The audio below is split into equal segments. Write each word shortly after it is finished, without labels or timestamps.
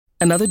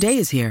Another day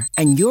is here,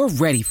 and you're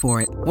ready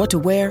for it. What to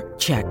wear?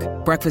 Check.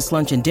 Breakfast,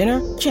 lunch, and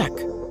dinner? Check.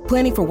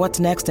 Planning for what's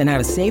next and how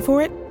to save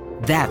for it?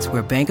 That's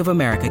where Bank of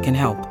America can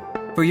help.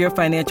 For your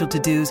financial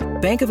to-dos,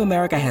 Bank of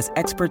America has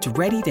experts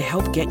ready to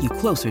help get you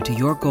closer to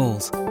your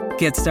goals.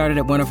 Get started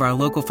at one of our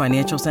local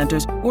financial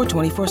centers or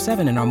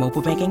 24/7 in our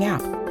mobile banking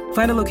app.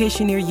 Find a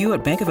location near you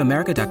at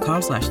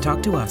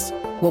bankofamerica.com/talktous.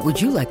 What would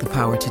you like the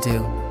power to do?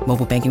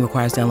 Mobile banking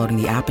requires downloading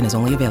the app and is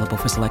only available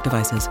for select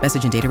devices.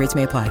 Message and data rates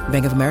may apply.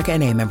 Bank of America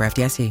N.A., member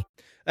FDIC.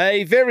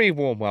 A very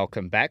warm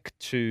welcome back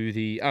to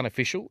the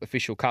official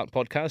Carlton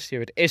podcast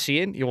here at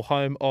SEN, your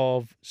home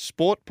of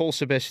sport. Paul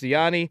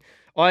Sebastiani.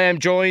 I am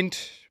joined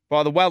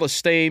by the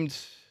well-esteemed...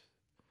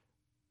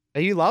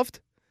 Are you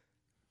loved?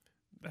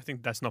 I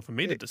think that's not for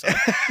me to decide.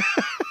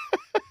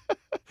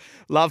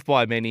 Loved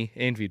by many,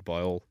 envied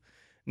by all.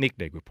 Nic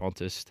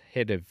Negrepontis,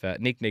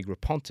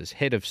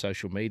 head of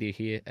social media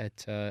here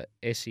at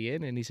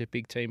SEN, and he's a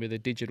big team of the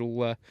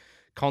digital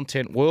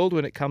content world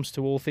when it comes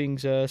to all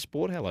things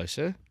sport. Hello,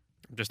 sir.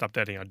 I'm just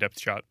updating our depth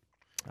chart.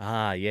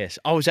 Ah, yes.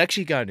 I was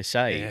actually going to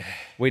say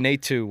we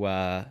need to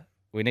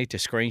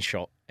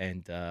screenshot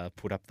and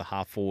put up the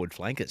half forward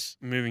flankers.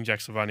 Moving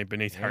Jack Silvani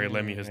beneath Harry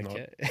Lemmy has not.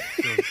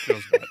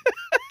 Feels bad.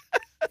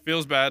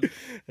 Feels bad.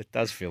 It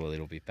does feel a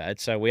little bit bad.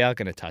 So we are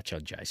going to touch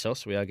on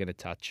Jesus. We are going to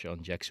touch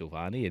on Jack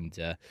Silvani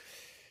and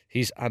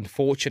his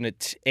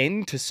unfortunate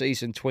end to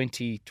season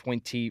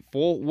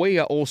 2024. We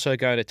are also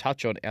going to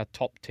touch on our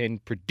top 10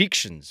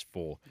 predictions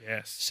for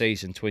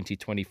season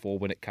 2024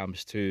 when it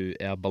comes to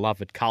our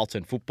beloved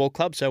Carlton Football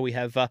Club. So we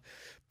have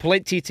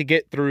plenty to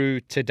get through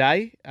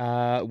today,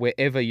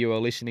 wherever you are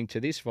listening to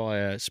this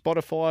via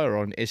Spotify or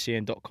on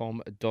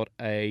sen.com.au,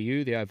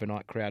 the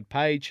Overnight Crowd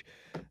page.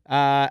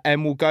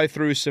 And we'll go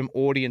through some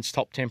audience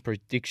top 10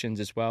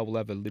 predictions as well. We'll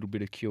have a little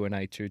bit of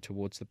Q&A too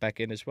towards the back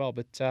end as well.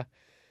 But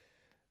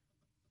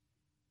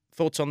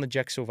thoughts on the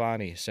Jack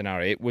Silvani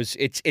scenario?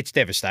 It's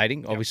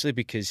devastating, obviously,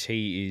 because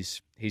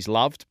he's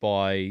loved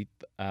by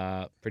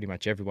pretty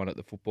much everyone at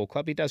the football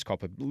club. He does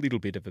cop a little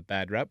bit of a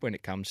bad rap when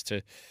it comes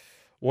to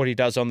what he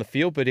does on the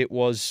field, but it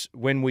was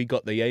when we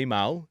got the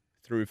email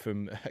through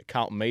from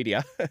Carlton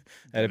Media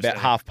at about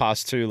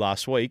 2:30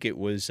 last week. It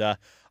was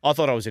I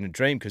thought I was in a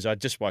dream because I'd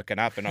just woken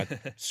up and I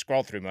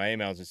scrolled through my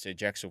emails and said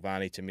Jack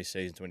Silvani to miss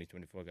season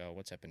 2024. I go,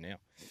 what's happened now?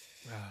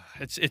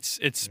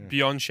 It's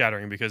beyond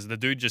shattering because the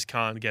dude just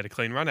can't get a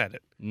clean run at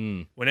it.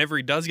 Whenever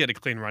he does get a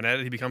clean run at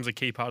it, he becomes a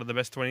key part of the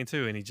best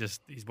 22, and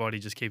his body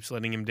just keeps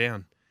letting him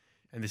down.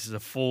 And this is a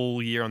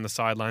full year on the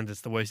sidelines.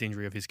 It's the worst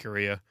injury of his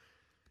career.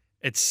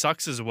 It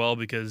sucks as well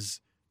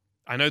because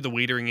I know the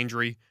Wiedering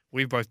injury.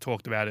 We've both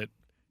talked about it.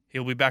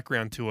 He'll be back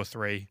round 2 or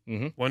 3.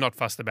 Mm-hmm. We're not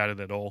fussed about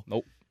it at all.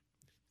 Nope.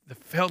 It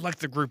felt like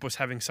the group was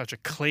having such a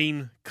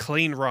clean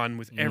run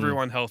with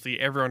everyone healthy,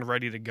 everyone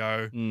ready to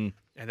go. And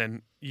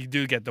then you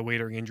do get the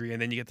Wiedering injury,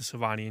 and then you get the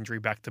Silvani injury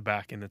back to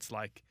back, and it's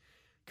like,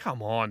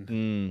 come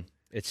on.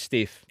 It's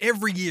stiff.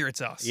 Every year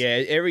it's us.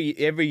 Yeah,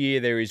 every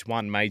year there is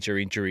one major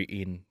injury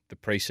in the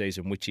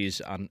preseason, which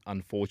is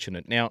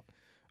unfortunate. Now,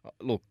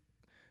 look,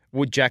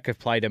 would Jack have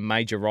played a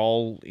major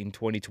role in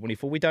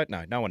 2024? We don't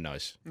know. No one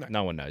knows.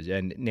 No one knows.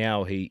 And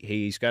now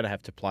he's going to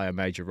have to play a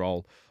major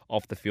role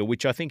off the field,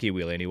 which I think he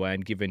will anyway.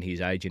 And given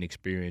his age and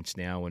experience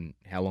now and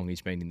how long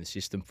he's been in the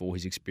system for,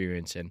 his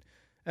experience and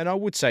I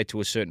would say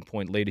to a certain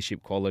point,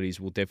 leadership qualities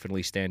will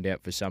definitely stand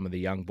out for some of the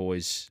young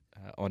boys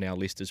on our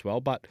list as well.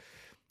 But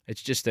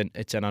it's just an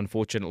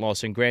unfortunate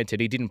loss. And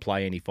granted, he didn't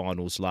play any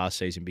finals last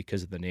season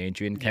because of the knee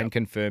injury, and can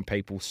confirm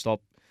people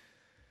stop.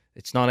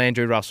 It's not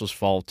Andrew Russell's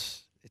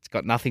fault. It's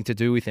got nothing to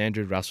do with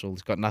Andrew Russell.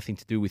 It's got nothing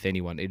to do with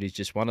anyone. It is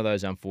just one of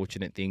those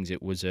unfortunate things.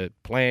 It was a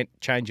planned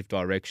change of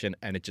direction,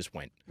 and it just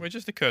went. We're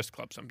just a cursed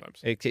club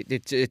sometimes.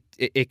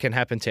 It can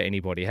happen to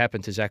anybody. It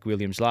happened to Zach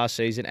Williams last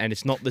season, and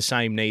it's not the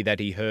same knee that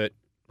he hurt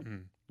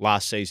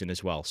last season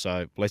as well.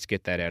 So let's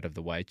get that out of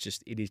the way.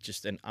 It is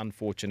just an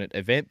unfortunate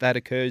event that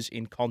occurs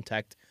in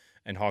contact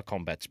and high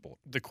combat sport.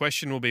 The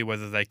question will be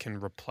whether they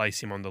can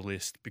replace him on the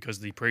list because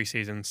the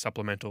preseason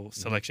supplemental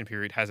selection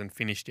period hasn't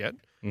finished yet.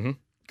 Mm-hmm.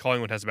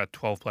 Collingwood has about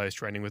 12 players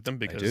training with them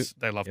because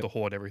they love to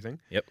hoard everything.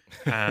 Yep.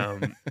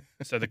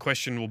 So the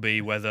question will be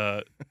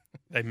whether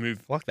they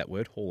move... I like that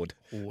word, hoard.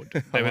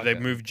 They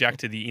move Jack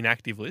to the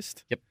inactive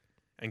list. Yep.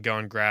 And go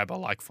and grab a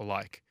like for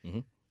like. Mm-hmm.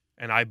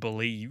 And I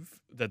believe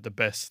that the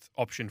best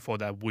option for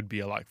that would be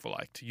a like for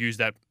like, to use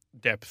that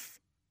depth,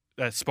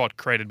 that spot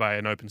created by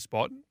an open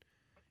spot,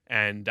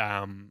 and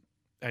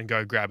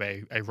go grab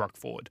a ruck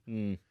forward.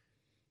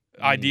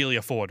 Ideally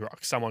a forward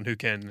ruck, someone who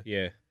can...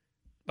 Yeah.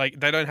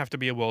 Like, they don't have to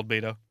be a world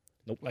beater.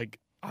 Nope. Like,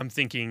 I'm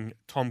thinking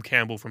Tom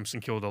Campbell from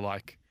St Kilda,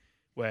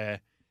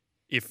 where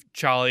if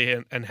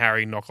Charlie and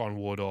Harry knock on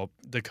wood or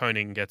De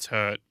Koning gets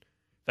hurt,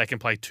 they can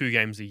play 2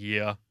 games a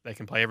year. They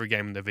can play every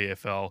game in the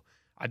VFL.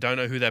 I don't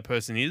know who that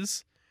person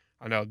is.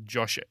 I know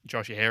Josh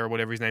Hare or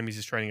whatever his name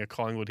is training at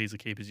Collingwood. He's a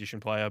key position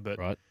player.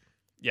 But,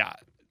 yeah,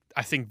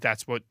 I think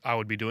that's what I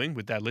would be doing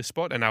with that list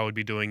spot, and I would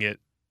be doing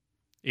it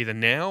either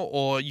now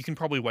or you can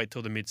probably wait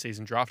till the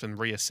mid-season draft and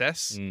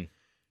reassess.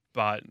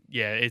 But,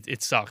 yeah,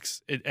 it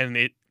sucks.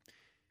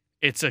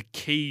 it's a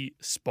key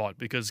spot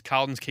because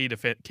Carlton's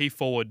key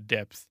forward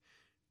depth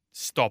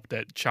stopped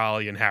at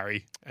Charlie and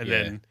Harry, and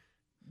then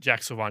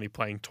Jack Silvani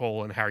playing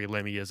tall and Harry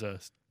Lemmy as a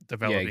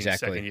developing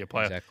second-year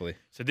player. Exactly.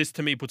 So this,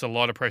 to me, puts a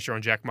lot of pressure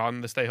on Jack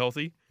Martin to stay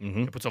healthy.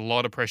 Mm-hmm. It puts a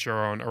lot of pressure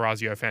on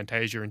Orazio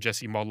Fantasia and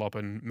Jesse Modlop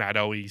and Matt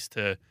Owies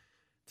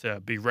to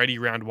be ready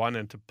round one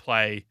and to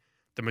play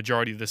the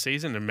majority of the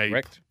season and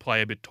maybe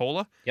play a bit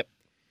taller. Yep.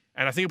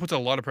 And I think it puts a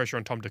lot of pressure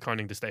on Tom de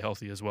Koning to stay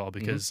healthy as well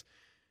because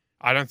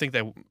I don't think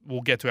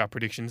we'll get to our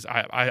predictions.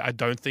 I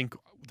don't think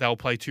they'll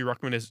play two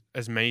ruckmen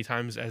as many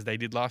times as they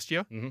did last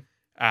year. Mm-hmm.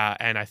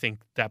 And I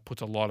think that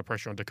puts a lot of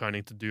pressure on de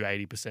Koning to do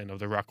 80% of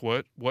the ruck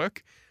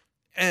work.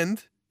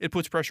 And it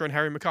puts pressure on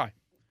Harry Mackay,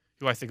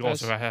 who I think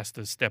also has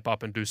to step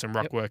up and do some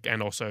ruck work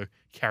and also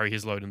carry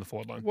his load in the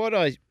forward line.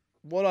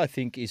 What I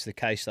think is the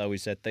case, though,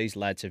 is that these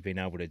lads have been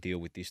able to deal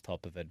with this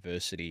type of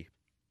adversity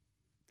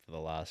for the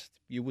last,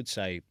 you would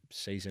say,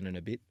 season and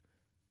a bit,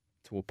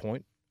 to a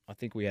point. I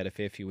think we had a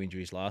fair few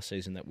injuries last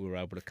season that we were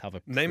able to cover.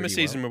 Name a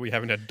season where we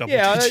haven't had double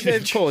digits. Yeah,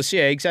 of course.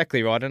 Yeah,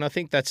 exactly right. And I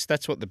think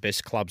that's what the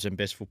best clubs and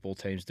best football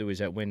teams do, is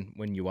that when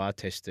you are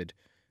tested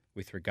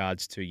with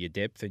regards to your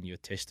depth and you're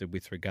tested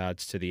with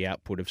regards to the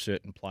output of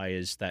certain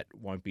players that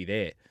won't be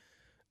there,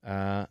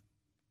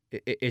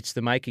 it's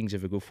the makings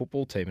of a good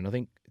football team. And I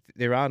think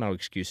there are no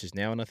excuses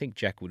now. And I think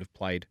Jack would have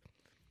played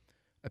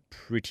a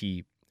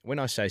pretty, when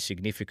I say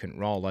significant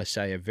role, I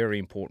say a very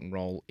important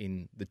role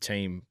in the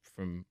team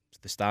from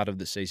the start of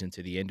the season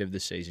to the end of the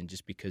season,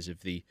 just because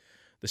of the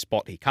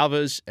spot he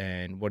covers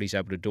and what he's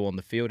able to do on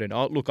the field. And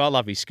I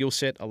love his skill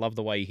set. I love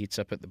the way he hits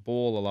up at the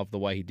ball. I love the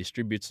way he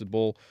distributes the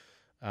ball.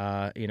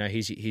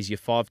 He's your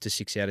 5 to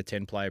 6 out of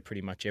 10 player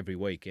pretty much every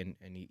week, and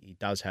he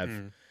does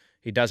have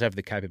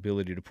the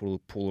capability to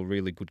pull a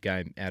really good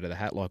game out of the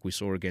hat, like we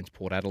saw against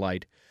Port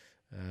Adelaide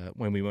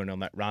when we went on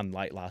that run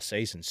late last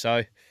season.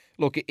 So,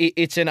 look,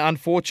 it's an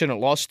unfortunate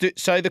loss.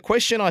 So the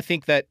question I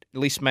think that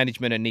list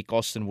management and Nick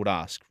Austin would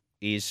ask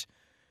is,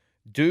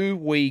 do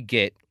we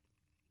get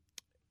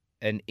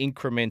an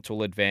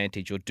incremental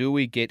advantage, or do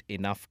we get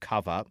enough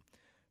cover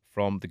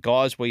from the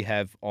guys we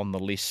have on the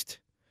list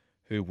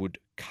who would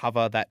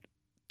cover that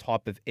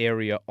type of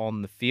area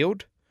on the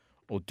field,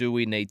 or do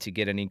we need to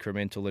get an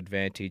incremental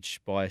advantage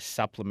by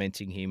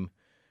supplementing him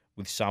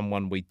with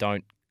someone we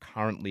don't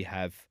currently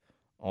have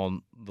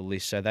on the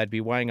list? So they'd be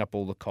weighing up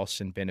all the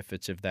costs and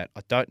benefits of that.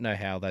 I don't know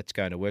how that's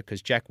going to work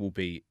because Jack will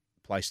be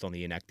placed on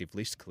the inactive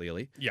list,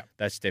 clearly. Yeah.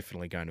 That's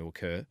definitely going to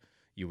occur,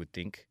 you would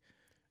think.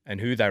 And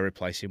who they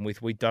replace him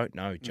with, we don't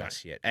know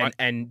just yet.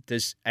 And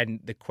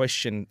the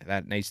question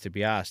that needs to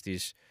be asked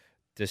is,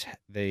 does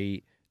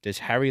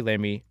Harry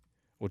Lemmy,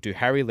 or do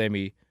Harry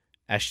Lemmy,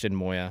 Ashton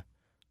Moyer,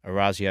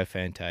 Orazio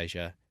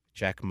Fantasia,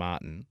 Jack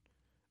Martin,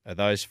 are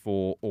those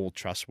four all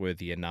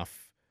trustworthy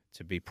enough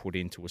to be put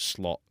into a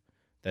slot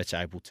that's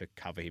able to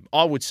cover him?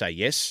 I would say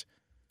yes.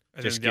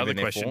 And then the other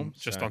question,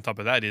 on top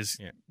of that, is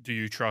do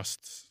you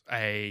trust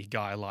a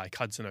guy like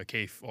Hudson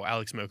O'Keefe or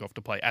Alex Murkoff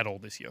to play at all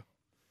this year?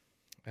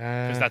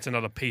 Because that's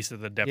another piece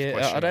of the depth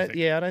question.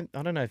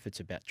 I don't know if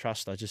it's about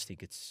trust. I just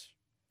think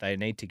they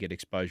need to get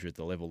exposure at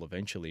the level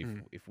eventually.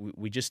 If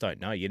we just don't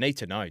know. You need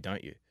to know,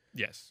 don't you?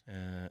 Yes.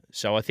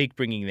 So I think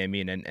bringing them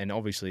in, and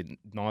obviously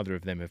neither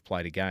of them have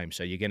played a game,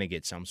 so you're going to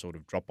get some sort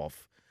of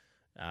drop-off.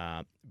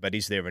 But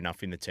is there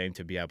enough in the team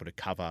to be able to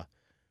cover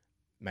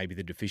maybe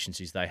the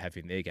deficiencies they have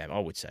in their game? I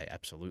would say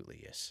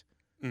absolutely yes.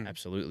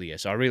 Absolutely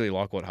yes. I really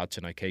like what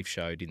Hudson O'Keefe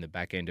showed in the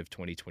back end of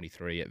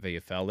 2023 at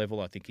VFL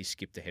level. I think he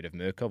skipped ahead of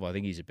Murkov. I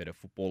think he's a better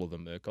footballer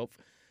than Murkov.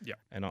 Yeah.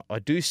 And I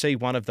do see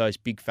one of those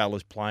big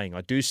fellas playing.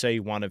 I do see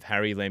one of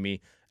Harry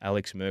Lemmy,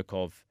 Alex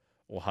Murkov,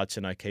 or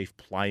Hudson O'Keefe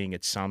playing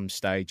at some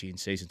stage in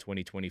season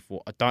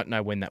 2024. I don't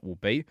know when that will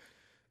be.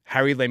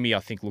 Harry Lemmy,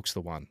 I think, looks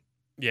the one.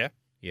 Yeah.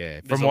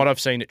 Yeah. From what I've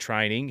seen at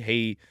training,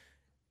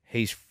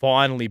 he's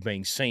finally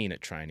being seen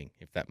at training,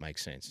 if that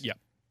makes sense. Yeah.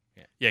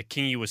 Yeah,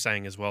 Kingy was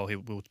saying as well, we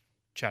were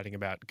chatting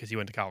about, because he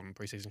went to Carlton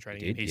preseason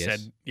training, he said,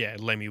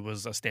 Lemmy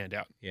was a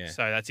standout. Yeah.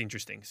 So that's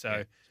interesting.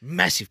 So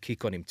massive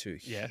kick on him too.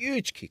 Yeah.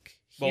 Huge kick.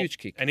 Huge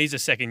kick. And he's a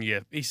second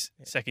year. He's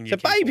second year.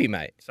 It's a baby,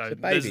 mate. So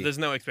there's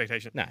no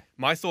expectation. No.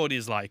 My thought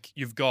is, like,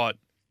 you've got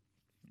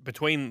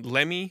between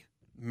Lemmy,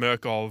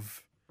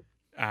 Murkov,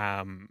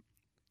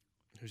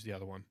 who's the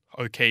other one?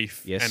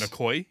 O'Keefe and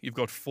Okoye. You've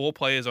got 4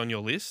 players on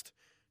your list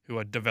who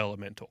are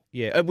developmental.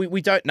 Yeah, and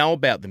we don't know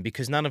about them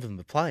because none of them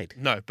have played.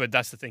 No, but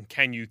that's the thing.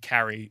 Can you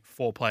carry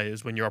 4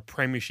 players when you're a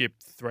premiership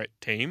threat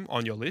team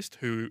on your list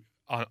who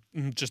are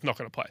just not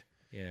going to play?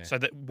 Yeah. So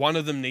that one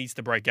of them needs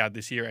to break out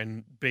this year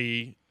and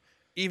be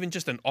even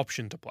just an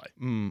option to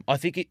play. I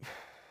think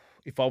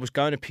if I was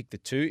going to pick the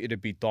two,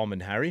 it'd be Dom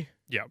and Harry.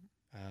 Yeah.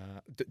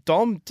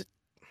 Dom,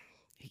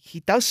 he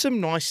does some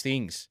nice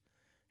things.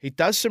 He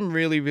does some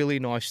really, really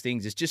nice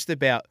things. It's just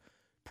about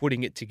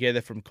putting it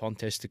together from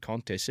contest to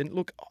contest. And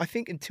look, I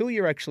think until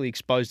you're actually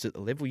exposed at the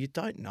level, you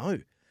don't know.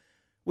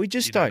 We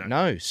just don't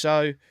know.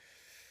 So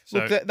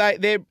look,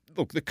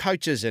 the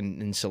coaches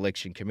and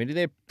selection committee,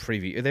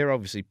 they're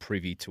obviously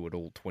privy to it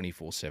all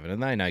 24/7,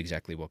 and they know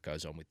exactly what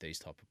goes on with these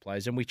type of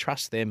players, and we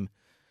trust them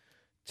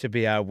to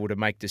be able to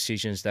make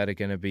decisions that are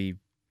going to be,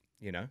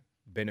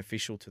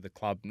 beneficial to the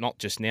club, not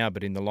just now,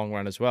 but in the long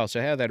run as well.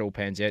 So how that all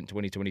pans out in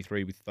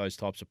 2023 with those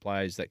types of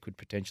players that could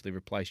potentially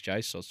replace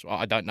Jesus,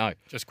 I don't know.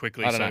 Just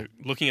quickly,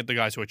 looking at the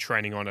guys who are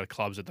training on at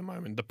clubs at the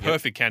moment, the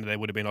perfect candidate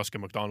would have been Oscar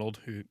McDonald,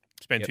 who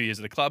spent 2 years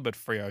at the club, but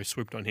Freo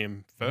swooped on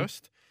him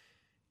first.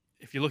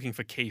 If you're looking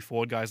for key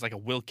forward guys like a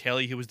Will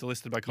Kelly, who was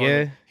delisted by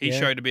Collingwood, he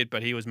showed a bit,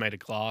 but he was made of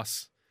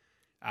glass.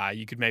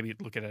 You could maybe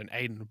look at an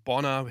Aiden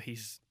Bonner.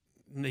 He's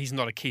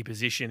not a key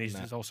position.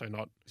 He's also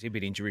not. Is he a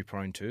bit injury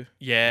prone too?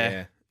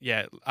 Yeah.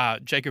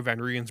 Jacob Van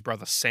Riegen's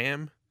brother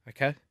Sam.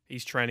 Okay.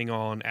 He's training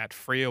on at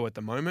Freo at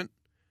the moment.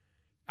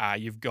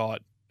 You've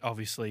got,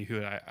 obviously,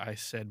 who I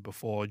said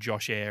before,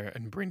 Josh Eyre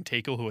and Bryn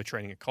Teakle, who are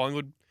training at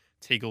Collingwood.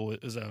 Teakle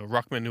is a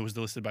ruckman who was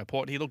delisted by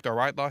Port. He looked all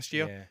right last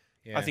year.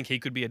 Yeah. I think he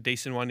could be a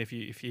decent one if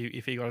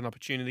he got an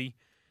opportunity.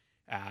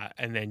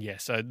 And then,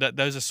 so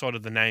those are sort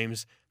of the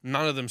names.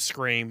 None of them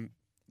scream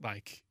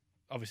like...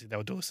 Obviously, they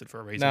were delisted for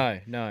a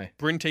reason. No.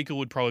 Bryn Teakle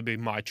would probably be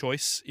my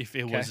choice if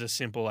it was as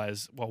simple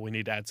as, well, we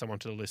need to add someone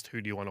to the list.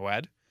 Who do you want to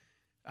add?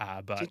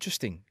 But it's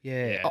interesting.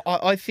 Yeah.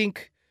 I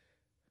think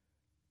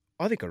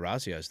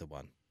Orazio's the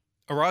one.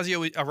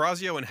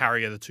 Orazio and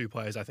Harry are the two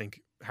players, I think.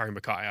 Harry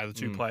Mackay are the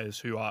two players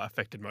who are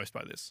affected most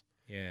by this.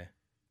 Yeah.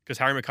 Because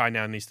Harry Mackay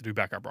now needs to do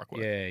backup ruck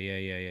work.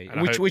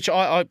 Yeah. Which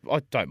I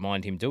don't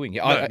mind him doing.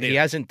 He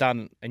hasn't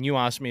done, and you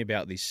asked me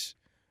about this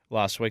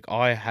last week.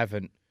 I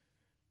haven't.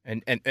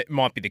 And it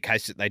might be the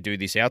case that they do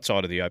this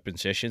outside of the open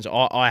sessions.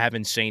 I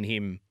haven't seen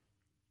him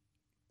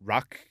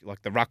ruck.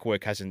 Like, the ruck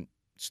work hasn't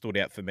stood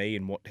out for me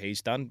in what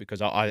he's done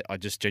because I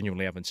just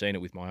genuinely haven't seen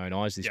it with my own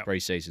eyes this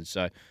preseason.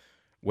 So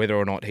whether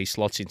or not he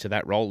slots into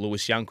that role,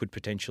 Lewis Young could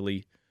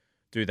potentially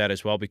do that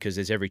as well because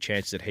there's every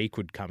chance that he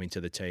could come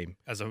into the team.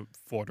 As a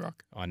forward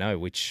ruck? I know,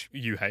 which...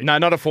 You hate? No,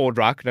 not a forward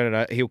ruck.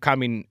 No. He'll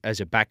come in as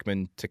a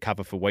backman to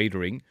cover for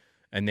Wiedering.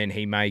 And then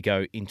he may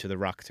go into the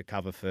ruck to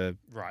cover for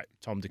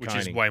Tom De Koning.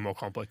 Which is way more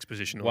complex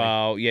positionally.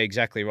 Well, yeah,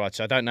 exactly right.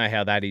 So I don't know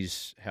how that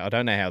is. I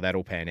don't know how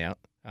that'll pan out.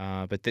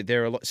 But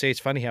there are a lot. See,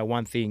 it's funny how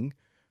one thing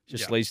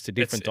just leads to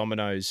different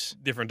dominoes.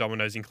 Different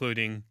dominoes,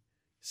 including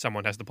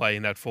someone has to play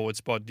in that forward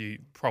spot. You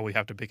probably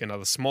have to pick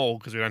another small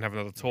because we don't have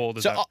another tall.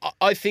 Does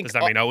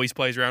that mean always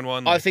plays round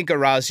one? I think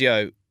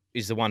Orazio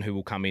is the one who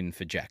will come in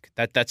for Jack.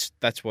 That's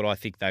what I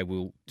think they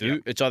will do. Yeah.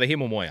 It's either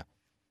him or Moya.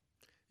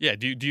 Yeah,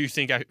 do you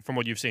think, from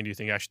what you've seen, do you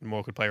think Ashton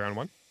Moore could play round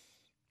one?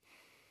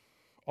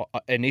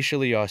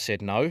 Initially, I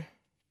said no.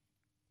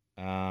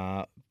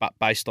 But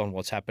based on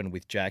what's happened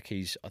with Jack,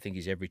 I think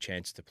he's every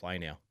chance to play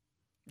now.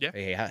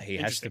 Yeah. He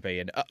has to be.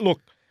 And look,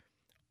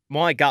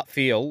 my gut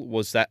feel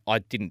was that I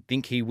didn't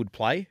think he would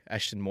play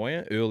Ashton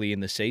Moyer early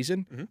in the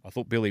season. Mm-hmm. I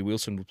thought Billy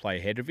Wilson would play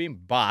ahead of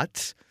him.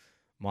 But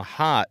my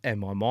heart and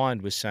my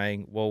mind was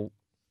saying, well,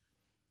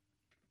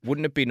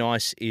 wouldn't it be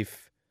nice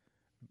if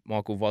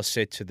Michael Voss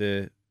said to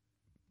the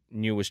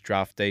newest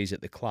draftees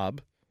at the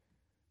club,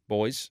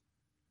 boys,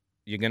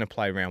 you're going to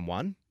play round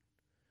one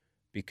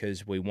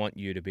because we want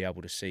you to be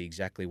able to see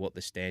exactly what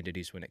the standard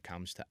is when it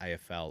comes to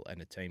AFL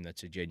and a team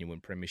that's a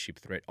genuine premiership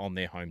threat on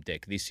their home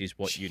deck. This is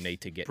what you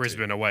need to get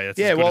Brisbane to. Away. That's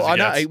as good as I it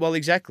know. gets. Well,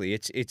 exactly.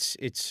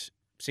 It's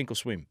sink or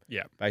swim.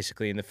 Yeah.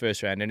 Basically in the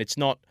first round, and it's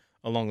not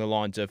along the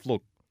lines of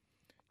look,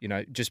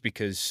 just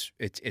because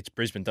it's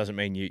Brisbane doesn't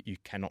mean you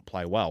cannot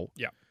play well.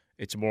 Yeah.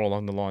 It's more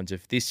along the lines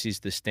of this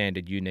is the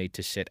standard you need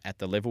to set at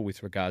the level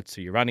with regards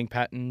to your running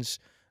patterns,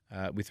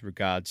 with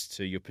regards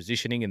to your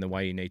positioning and the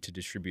way you need to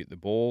distribute the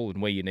ball and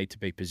where you need to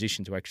be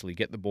positioned to actually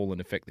get the ball and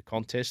affect the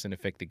contest and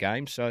affect the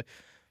game. So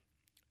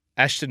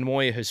Ashton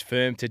Moyer has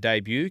firmed to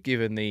debut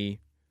given the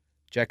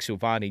Jack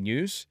Silvani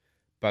news,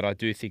 but I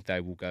do think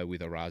they will go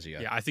with Orazio.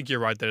 Yeah, I think you're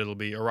right that it'll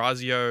be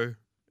Orazio,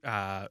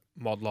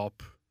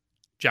 Modlop,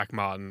 Jack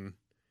Martin,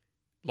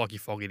 Lockie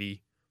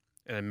Fogarty,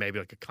 and then maybe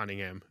like a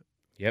Cunningham.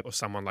 Yep. Or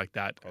someone like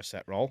that. Across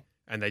that role.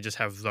 And they just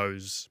have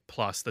those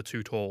plus the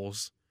two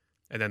talls.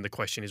 And then the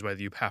question is whether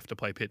you have to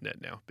play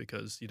Pitnet now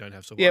because you don't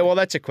have Silvani. Yeah, well,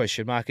 that's a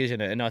question mark, isn't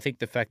it? And I think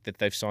the fact that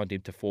they've signed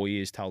him to 4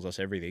 years tells us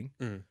everything.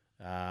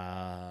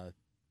 But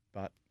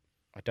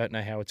I don't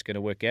know how it's going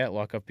to work out.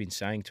 Like I've been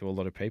saying to a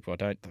lot of people,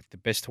 the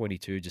best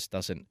 22 just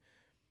doesn't,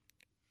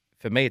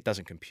 for me, it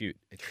doesn't compute.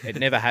 It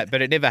never had,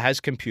 but it never has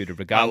computed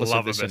regardless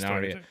of the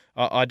scenario.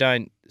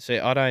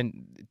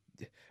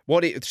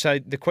 So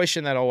the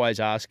question that I always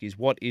ask is,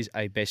 what is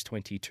a best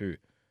 22?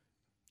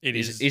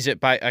 Is it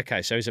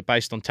so is it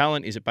based on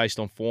talent? Is it based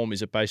on form?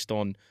 Is it based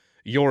on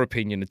your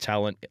opinion of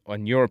talent,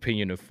 on your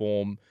opinion of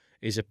form?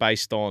 Is it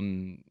based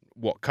on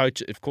what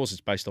coach? Of course, it's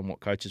based on what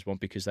coaches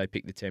want because they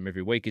pick the team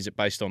every week. Is it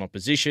based on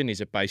opposition?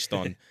 Is it based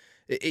on?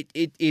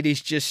 It is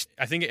just.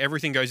 I think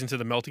everything goes into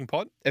the melting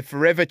pot. A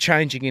forever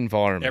changing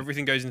environment.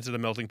 Everything goes into the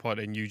melting pot,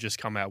 and you just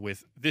come out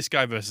with this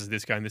guy versus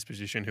this guy in this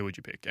position. Who would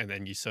you pick? And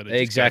then you sort of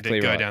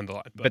go down the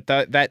line. But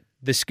that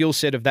the skill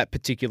set of that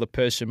particular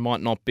person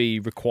might not be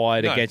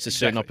required against a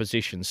certain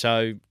opposition.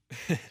 So.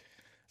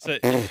 So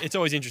it's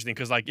always interesting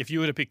because, like, if you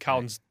were to pick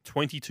Carlton's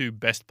 22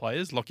 best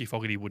players, Lockie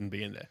Fogarty wouldn't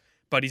be in there,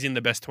 but he's in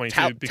the best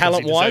 22 because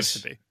he deserves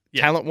to be.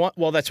 Yeah. Talent,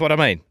 well, that's what I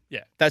mean.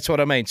 Yeah. That's what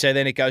I mean. So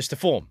then it goes to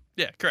form.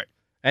 Yeah, correct.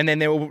 And then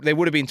there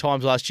would have been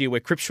times last year where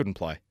Cripps shouldn't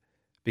play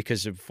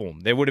because of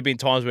form. There would have been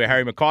times where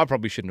Harry Mackay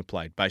probably shouldn't have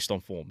played based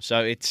on form. So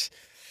it's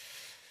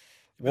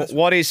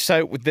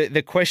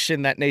the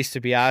question that needs to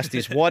be asked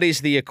is what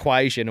is the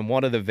equation and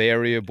what are the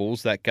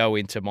variables that go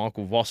into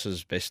Michael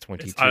Voss's best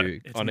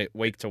 22 on a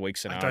week-to-week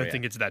scenario? I don't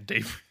think it's that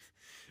deep.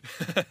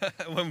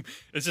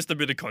 It's just a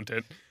bit of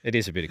content. It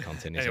is a bit of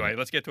content, isn't Anyway, it?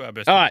 let's get to our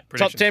best All right,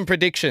 predictions. top 10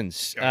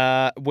 predictions.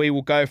 We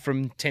will go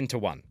from 10 to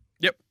 1.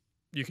 Yep.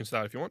 You can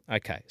start if you want.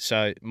 Okay,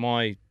 so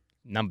my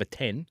number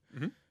 10,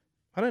 Mhm.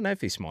 I don't know if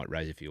this might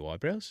raise a few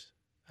eyebrows.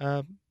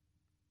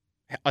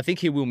 I think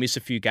he will miss a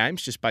few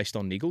games just based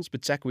on niggles,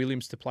 but Zach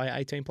Williams to play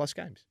 18-plus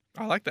games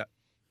I like that.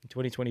 in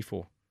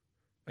 2024.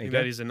 I There you think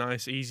that go. is a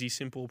nice, easy,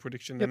 simple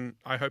prediction, Yep. and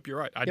I hope you're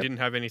right. I didn't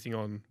have anything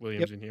on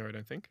Williams in here, I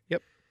don't think.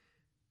 Yep.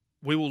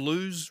 We will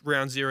lose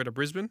round 0 to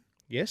Brisbane.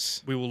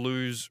 Yes, We will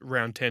lose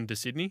round 10 to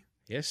Sydney.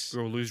 yes,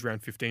 We will lose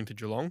round 15 to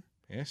Geelong.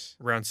 yes.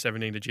 Round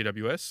 17 to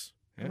GWS.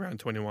 Yeah. And round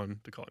 21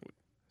 to Collingwood.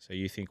 So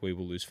you think we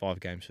will lose 5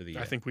 games for the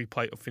year? I think we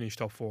finish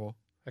top 4.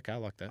 Okay, I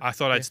like that. I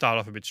thought I'd start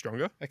off a bit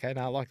stronger. Okay,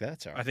 no, I like that.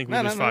 That's all right. I think we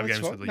lose 5 games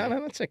for the year.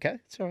 No, that's okay.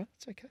 It's all right.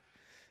 It's okay.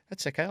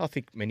 That's okay. I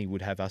think many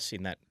would have us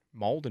in that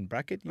mould and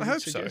bracket. You I would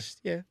hope so. suggest.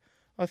 Yeah,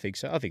 I think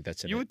so. I think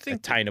that's You an would think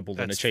attainable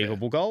and that's fair.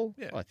 achievable goal.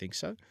 Yeah. I think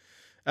so.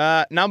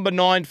 Number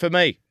 9 for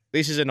me.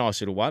 This is a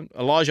nice little one.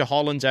 Elijah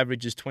Hollands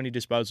averages 20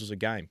 disposals a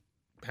game.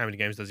 How many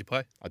games does he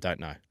play? I don't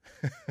know.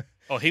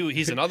 Oh,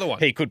 he's another one.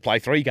 He could play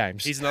 3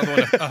 games. He's another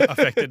one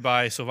affected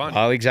by Silvani.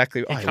 Oh,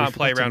 exactly. He Oh, can't we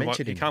play forgot to round 1.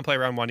 mention He him. can't play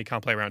round 1. He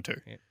can't play round 2.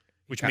 Yeah.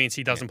 Which means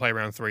he doesn't play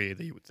round 3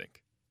 either, you would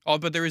think. Oh,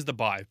 but there is the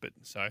bye. But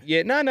so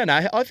Yeah, no.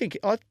 I think.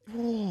 Oh,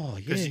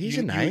 yeah, 'cause he's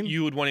you, a name.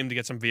 You would want him to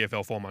get some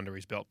VFL form under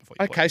his belt before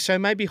you play. Okay, so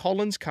maybe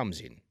Hollands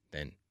comes in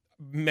then,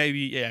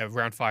 Maybe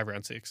round 5,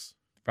 round 6.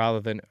 rather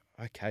than.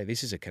 Okay,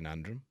 this is a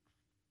conundrum.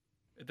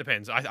 It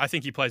depends. I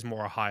think he plays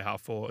more a high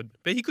half forward,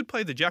 but he could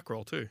play the jack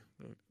role too.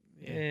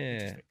 Yeah.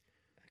 Interesting.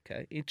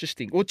 Okay,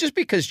 interesting. Well, just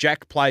because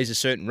Jack plays a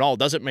certain role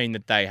doesn't mean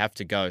that they have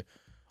to go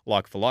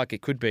like for like.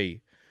 It could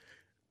be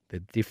the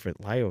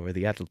different layer or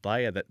the other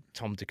layer that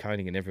Tom De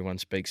Koning and everyone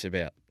speaks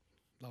about.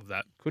 Love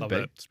that. Could Love be.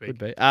 that speak. Could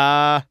be.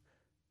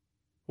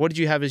 What did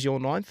you have as your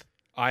 9th?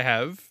 I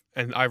have,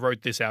 and I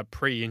wrote this out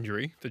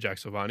pre-injury to Jack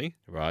Silvani,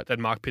 Right. that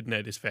Mark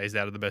Pitnet is phased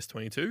out of the best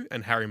 22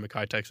 and Harry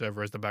Mackay takes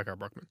over as the backup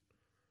ruckman.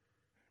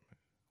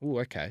 Oh,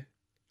 okay.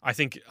 I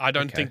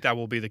don't Okay. think that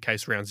will be the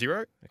case round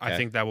 0. I Okay.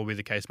 think that will be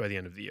the case by the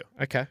end of the year.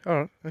 Okay.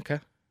 All right. Okay.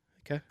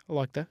 I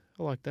like that.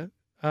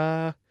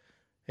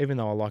 Even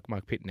though I like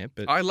Mark Pitnet,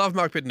 but I love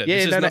Mark Pitnet.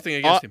 This is nothing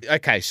against him.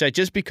 Okay, so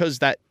just because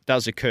that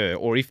does occur,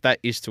 or if that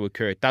is to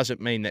occur, it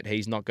doesn't mean that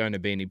he's not going to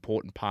be an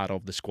important part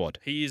of the squad.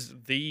 He is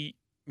the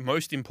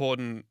most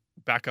important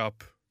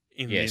backup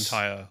in the Yes.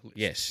 entire list.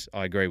 Yes,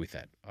 I agree with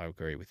that.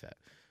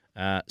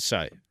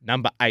 So,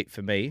 number 8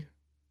 for me,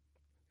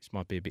 this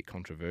might be a bit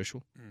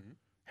controversial. Mhm.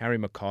 Harry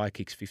Mackay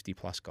kicks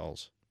 50-plus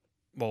goals.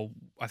 Well,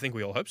 I think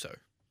we all hope so.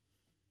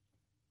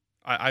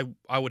 I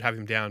would have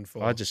him down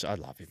for I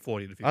love him.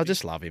 40 to 50. I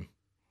just love him.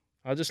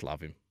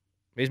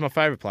 He's my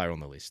favourite player on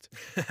the list.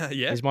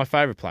 Yeah. He's my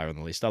favourite player on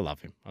the list. I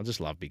love him. I just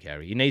love Big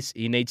Harry. He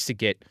needs to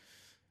get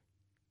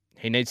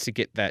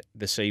that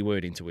the C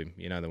word into him.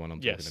 You know the one I'm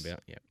Yes. talking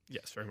about. Yeah.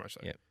 Yes, very much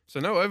so. Yep. So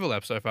no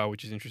overlap so far,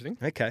 which is interesting.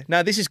 Okay.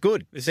 No, this is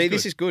good. This This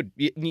is is good.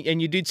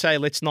 And you did say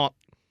let's not.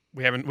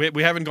 We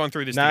haven't gone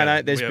through this No,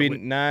 together.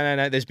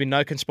 no. There's been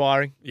no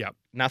conspiring. Yeah.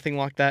 Nothing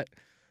like that.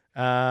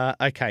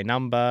 Okay. No,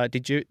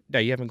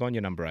 you haven't gone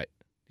your number 8.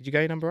 Did you go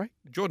your number 8?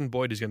 Jordan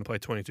Boyd is going to play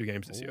 22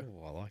 games this year.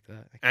 Oh, I like that.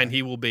 Okay. And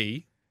he will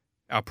be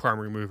our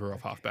primary mover off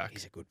Okay, halfback.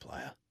 He's a good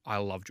player. I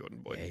love Jordan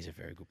Boyd. Yeah, he's a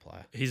very good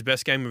player. His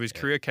best game of his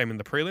career came in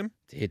the prelim.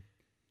 Did.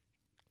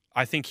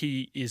 I think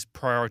he is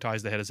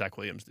prioritised ahead of Zach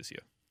Williams this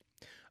year.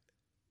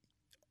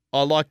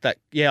 I like that.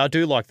 Yeah, I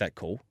do like that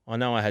call. I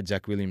know I had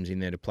Zach Williams in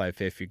there to play a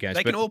fair few games.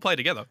 They can all play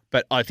together.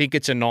 But I think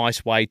it's a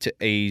nice way to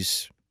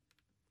ease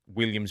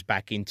Williams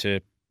back into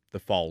the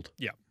fold.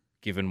 Yeah.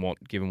 Given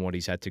what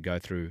he's had to go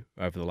through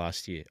over the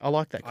last year. I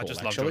like that call, I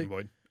just love actually. Jordan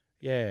Boyd.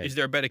 Yeah. Is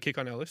there a better kick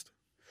on our list?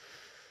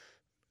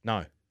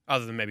 No.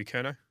 Other than maybe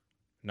Kerno?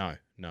 No.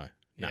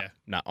 Yeah.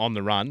 No. On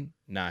the run,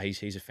 no,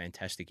 he's a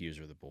fantastic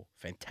user of the ball.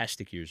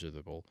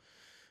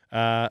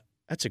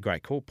 That's a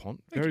great call,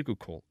 Pont. Very good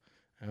call.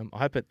 I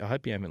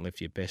hope you haven't left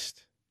your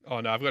best. Oh,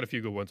 no, I've got a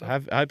few good ones. I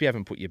hope you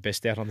haven't put your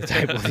best out on the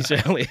table this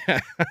early. All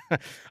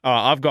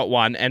right, I've got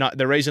one, and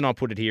the reason I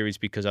put it here is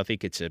because I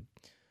think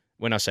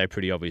when I say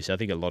pretty obvious, I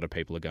think a lot of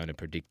people are going to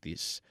predict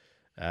this.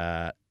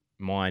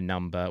 My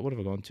number, what have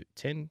I gone to?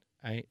 10,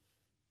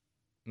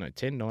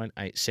 9,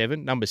 8,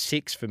 7. Number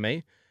 6 for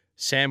me,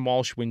 Sam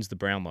Walsh wins the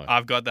Brownlow.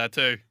 I've got that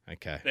too.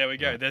 Okay. There we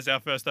go. Right. There's our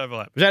first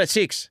overlap. Was that at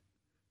 6?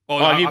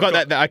 Oh, You've got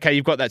that. Okay,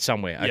 you've got that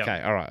somewhere. Yeah.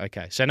 Okay, all right,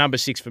 okay. So number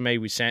 6 for me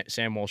was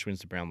Sam Walsh wins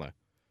the Brownlow.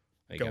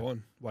 There you Go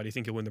on. Why do you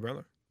think he'll win the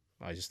Brownlow?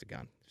 Oh, he's just a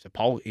gun.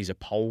 He's a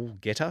pole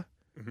getter.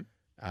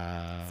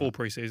 Mm-hmm. Full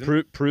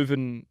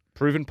preseason.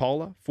 Proven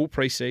polar. Full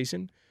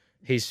preseason.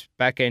 His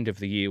back end of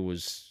the year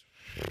was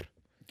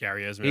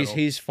Gary Esmond.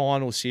 his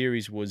final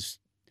series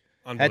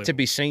had to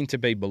be seen to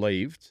be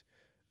believed.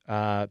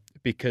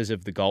 because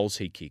of the goals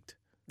he kicked.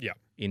 Yeah.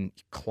 In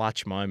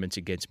clutch moments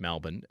against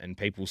Melbourne, and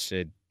people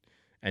said,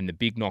 and the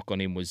big knock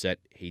on him was that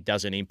he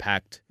doesn't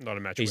impact. Not a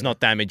match He's winner. not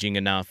damaging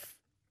enough.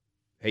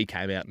 He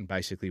came out and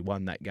basically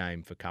won that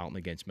game for Carlton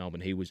against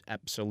Melbourne. He was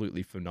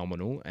absolutely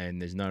phenomenal,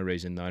 and there's no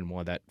reason known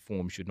why that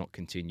form should not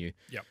continue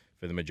Yep.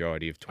 for the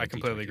majority of I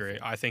 2024. completely agree.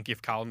 I think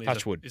if Carlton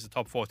is a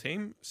top 4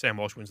 team, Sam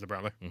Walsh wins the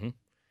Brownlow. Mm-hmm.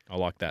 I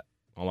like that.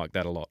 I like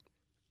that a lot.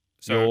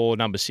 So, You're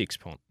number 6,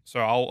 Pont. So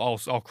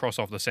I'll cross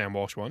off the Sam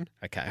Walsh one.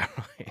 Okay.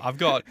 All right. I've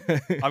got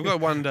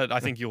one that I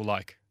think you'll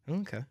like.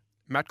 Okay.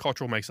 Matt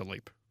Cottrell makes a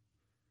leap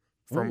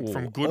from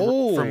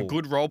Ooh.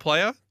 good role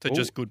player to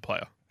just good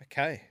player.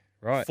 Okay.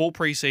 Right. Full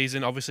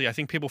preseason. Obviously, I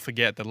think people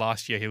forget that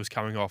last year he was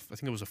coming off. I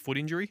think it was a foot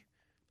injury,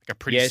 like a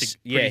pretty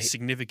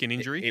significant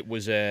injury. It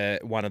was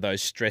one of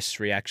those stress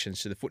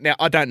reactions to the foot. Now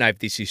I don't know if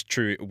this is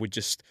true.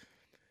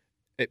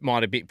 It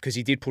might have been because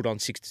he did put on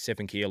 6 to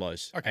 7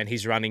 kilos, and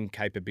his running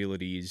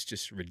capability is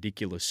just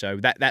ridiculous. So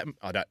that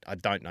I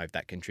don't know if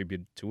that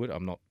contributed to it.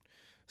 I'm not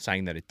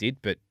saying that it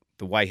did, but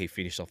the way he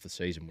finished off the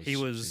season was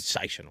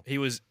sensational. He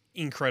was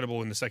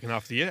incredible in the second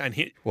half of the year, and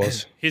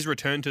his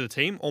return to the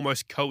team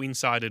almost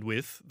coincided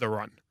with the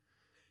run.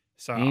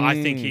 So I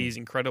think he's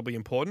incredibly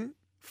important.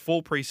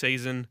 Full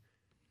preseason,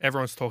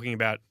 everyone's talking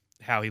about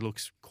how he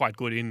looks quite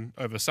good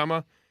over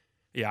summer.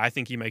 Yeah, I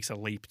think he makes a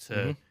leap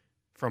to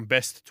from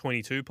best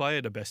 22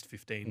 player to best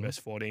 15,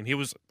 best 14. He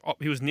was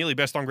nearly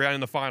best on ground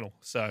in the final.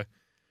 So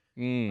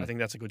I think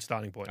that's a good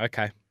starting point.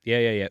 Okay.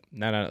 Yeah.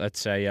 No,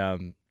 that's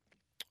a.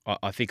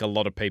 I think a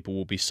lot of people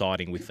will be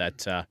siding with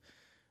that.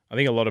 I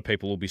think a lot of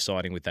people will be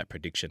siding with that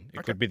prediction.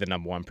 It could be the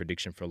number 1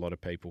 prediction for a lot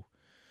of people.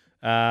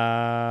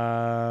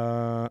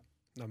 Number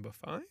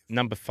 5?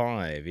 Number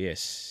 5,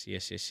 yes.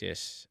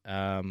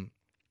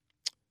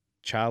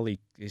 Charlie,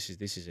 this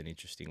is an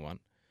interesting one.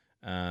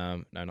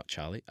 No, not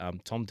Charlie.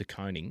 Tom de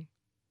Koning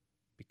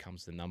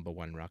becomes the number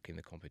 1 ruck in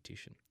the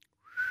competition.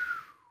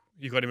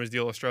 You got him as the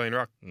All-Australian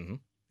ruck? Mm-hmm.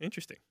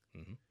 Interesting.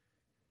 Mm-hmm.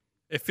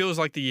 It feels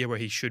like the year where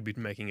he should be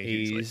making a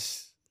huge leap.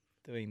 He's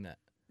doing that.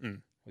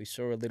 We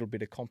saw a little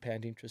bit of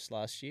compound interest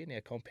last year. Now,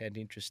 compound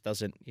interest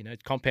doesn't,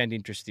 compound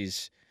interest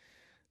is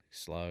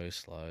slow.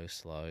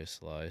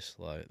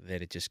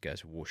 Then it just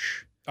goes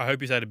whoosh. I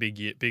hope he's had a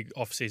big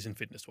off-season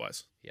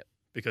fitness-wise. Yep.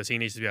 Because he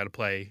needs to be able to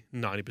play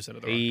 90% of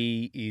the run.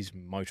 He is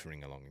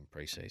motoring along in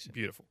pre-season.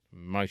 Beautiful.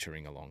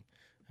 Motoring along.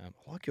 I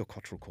like your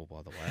Cottrell call,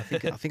 by the way.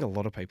 I think a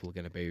lot of people are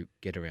going to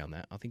get around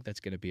that. I think that's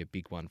going to be a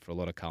big one for a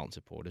lot of Carlton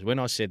supporters. When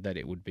I said that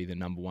it would be the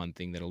number 1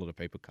 thing that a lot of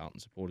Carlton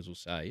supporters will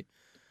say,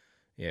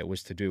 yeah, it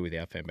was to do with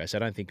our fan base. I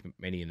don't think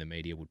many in the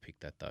media would pick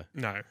that, though.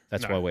 No.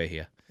 That's why we're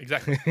here.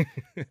 Exactly.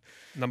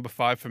 Number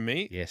 5 for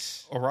me.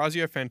 Yes.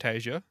 Orazio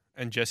Fantasia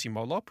and Jesse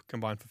Motlop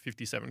combined for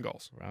 57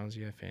 goals.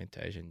 Orazio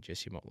Fantasia and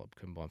Jesse Motlop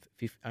combined for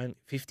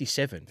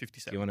 57.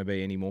 57. Do you want to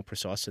be any more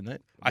precise than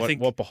that? How many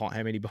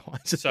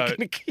behinds are they going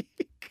to kick?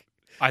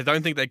 I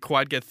don't think they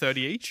quite get 30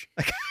 each.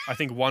 I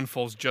think one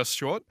falls just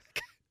short,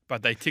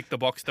 but they tick the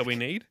box that we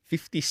need.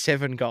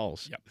 57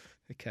 goals. Yep.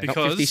 Okay. Not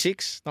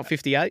 56, not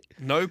 58.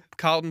 No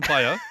Carlton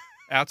player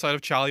outside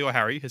of Charlie or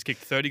Harry has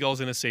kicked 30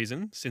 goals in a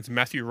season since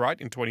Matthew Wright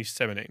in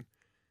 2017.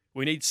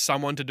 We need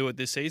someone to do it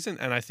this season,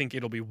 and I think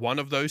it'll be one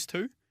of those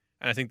two,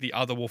 and I think the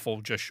other will fall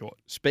just short.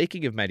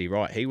 Speaking of Matty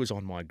Wright, he was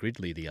on my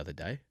Gridley the other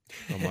day,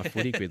 on my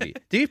footy Gridley.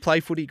 Do you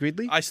play footy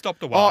Gridley? I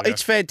stopped a while ago.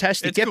 It's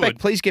fantastic. It's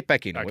Please get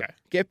back into it.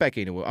 Get back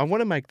into it. I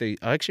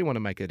actually want to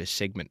make it a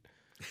segment,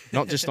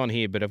 not just on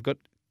here, but I've got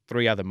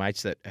 3 other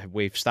mates that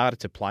we've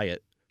started to play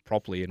it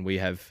properly, and we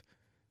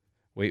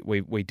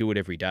do it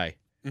every day.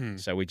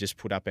 So we just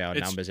put up our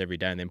numbers every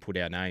day and then put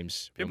our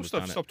names. People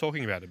stop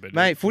talking about it, but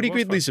mate, footy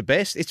Gridley's the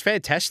best. It's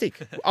fantastic.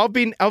 I've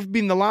been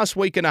the last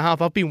week and a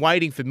half. I've been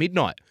waiting for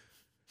midnight.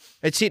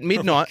 It's hit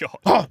midnight.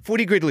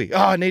 Footy Gridley.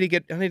 I need to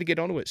get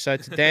onto it. So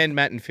to Dan,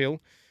 Matt, and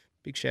Phil.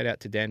 Big shout out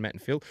to Dan, Matt,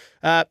 and Phil.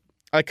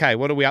 Okay,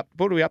 what are we up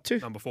to?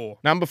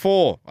 Number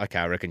 4. Okay,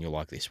 I reckon you'll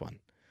like this one.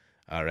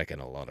 I reckon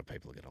a lot of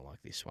people are going to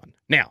like this one.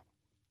 Now,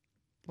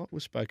 a lot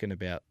was spoken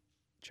about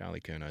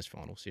Charlie Curnow's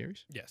final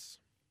series. Yes.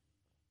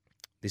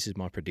 This is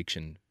my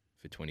prediction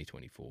for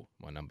 2024,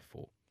 my number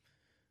 4.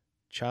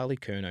 Charlie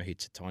Curnow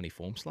hits a tiny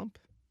form slump,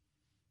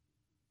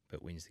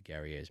 but wins the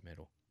Gary Ayres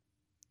medal.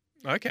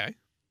 Okay.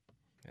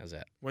 How's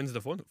that? When's the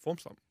form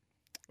slump?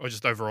 Or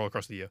just overall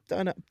across the year?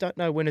 Don't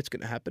know when it's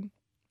going to happen.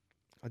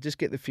 I just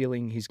get the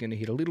feeling he's going to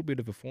hit a little bit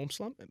of a form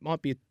slump. It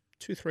might be a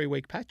 2-3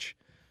 week patch.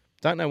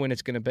 Don't know when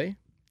it's going to be,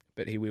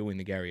 but he will win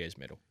the Gary Ayres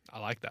medal. I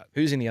like that.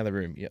 Who's in the other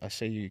room? Yeah, I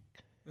see you.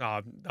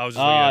 I was just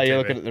looking at you're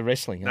looking at the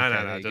wrestling.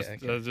 No. Just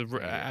the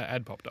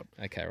ad popped up.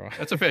 Okay, right.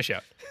 That's a fair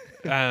shout.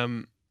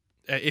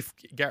 If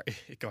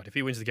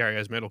he wins the Gary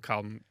Ayres medal,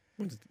 Carlton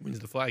wins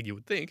the flag, you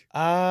would think.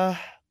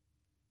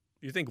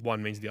 You think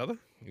one means the other?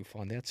 You'll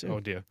find out soon. Oh,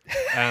 dear.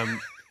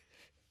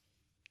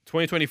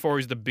 2024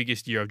 is the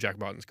biggest year of Jack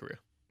Martin's career.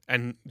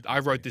 And I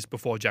wrote this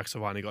before Jack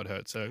Savani got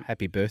hurt. So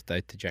happy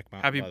birthday to Jack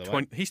Martin, by the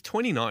way. He's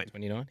 29.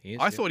 29, he is.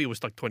 I thought he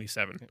was like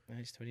 27. Yep, no,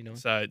 he's 29.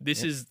 So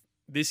this is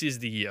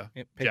the year.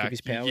 Yep, peak Jack, of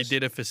his powers. You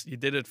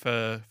did it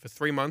for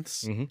 3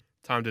 months. Mm-hmm.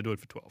 Time to do it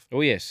for 12.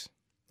 Oh, yes.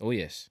 Oh,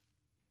 yes.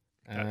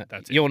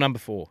 That's it. Your number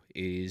 4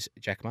 is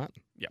Jack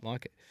Martin. Yep.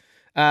 Like it.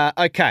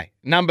 Okay,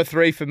 number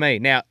 3 for me.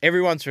 Now,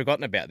 everyone's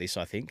forgotten about this,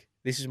 I think.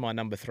 This is my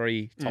number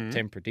 3 top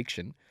 10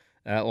 prediction,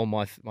 or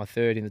my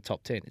third in the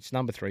top 10. It's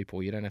number 3,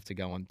 Paul. You don't have to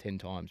go on 10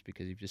 times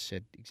because you've just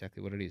said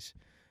exactly what it is.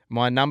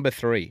 My number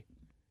 3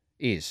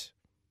 is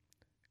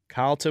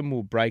Carlton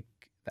will break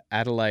the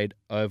Adelaide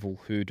Oval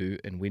hoodoo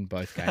and win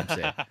both games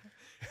there.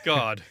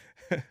 God.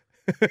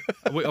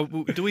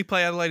 Do we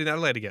play Adelaide in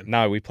Adelaide again?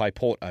 No, we play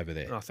Port over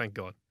there. Oh, thank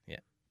God. Yeah.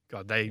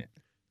 God,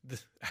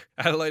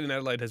 Adelaide and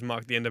Adelaide has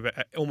marked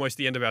almost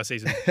the end of our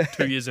season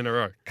 2 years in a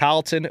row.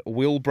 Carlton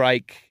will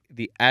break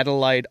the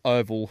Adelaide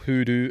Oval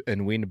hoodoo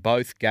and win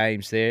both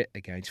games there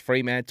against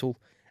Fremantle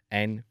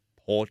and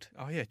Port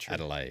Oh, yeah, true.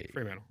 Adelaide.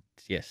 Fremantle.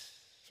 Yes.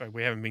 So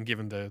we haven't been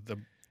given the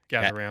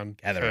gather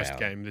round first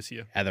game this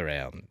year. Gather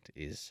round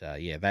is,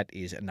 that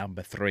is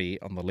number 3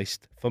 on the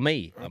list for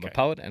me. I'm a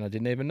poet and I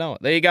didn't even know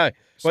it. There you go.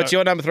 What's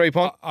your number 3,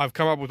 Pont? I've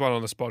come up with one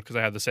on the spot because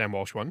I had the Sam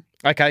Walsh one.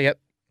 Okay, yep.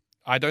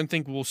 I don't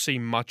think we'll see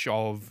much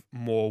of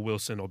more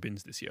Wilson or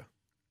Binns this year.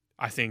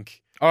 I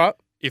think All right.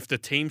 if the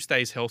team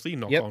stays healthy,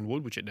 knock on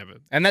wood, which it never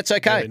And that's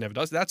okay. It never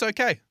does. That's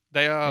okay.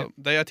 They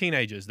are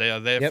teenagers. They are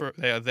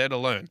there to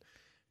learn.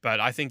 But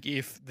I think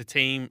if the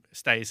team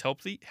stays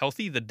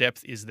healthy, the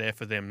depth is there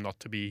for them not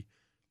to be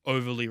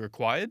overly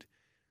required.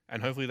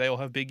 And hopefully they all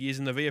have big years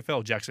in the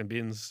VFL. Jackson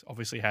Binns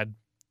obviously had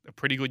a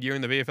pretty good year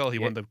in the VFL. He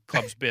won the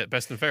club's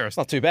best and fairest.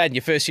 Not too bad in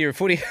your first year of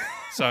footy.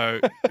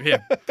 So, yeah,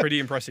 pretty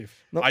impressive.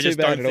 Not I too just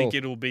bad don't at think all.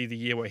 it'll be the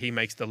year where he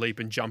makes the leap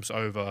and jumps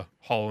over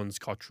Hollands,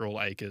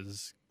 Cottrell,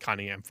 Akers,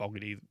 Cunningham,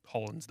 Fogarty,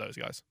 Hollands, those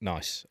guys.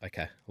 Nice.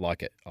 Okay. I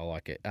like it.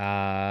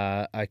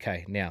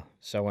 Okay. Now,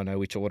 so I know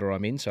which order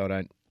I'm in, so I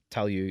don't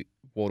tell you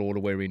what order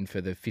we're in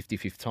for the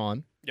 55th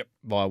time. Yep.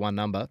 By one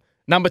number.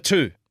 Number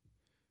 2.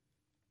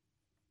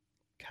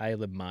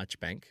 Caleb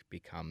Marchbank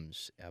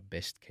becomes our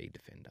best key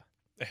defender.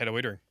 Ahead of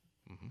Wittering.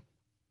 Mm-hmm.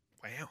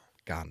 Wow.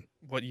 Gun.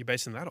 What are you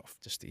basing that off?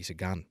 Just he's a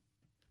gun.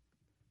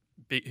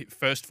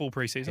 First full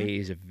preseason? He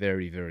is a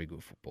very, very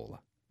good footballer.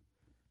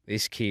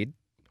 This kid,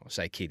 I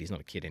say kid, he's not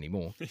a kid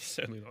anymore. He's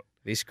certainly not.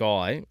 This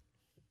guy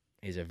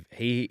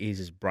he is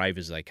as brave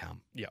as they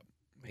come. Yep.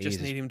 He Just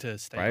is need him to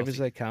stay brave healthy. as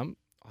they come.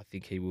 I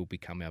think he will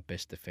become our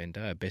best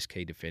defender, our best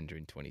key defender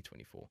in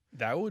 2024.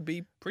 That would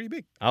be pretty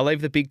big. I'll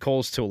leave the big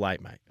calls till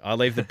late, mate. I'll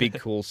leave the big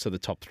calls to the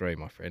top 3,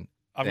 my friend.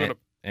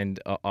 And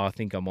I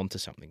think I'm onto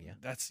something here.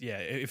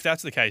 If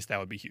that's the case, that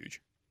would be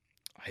huge.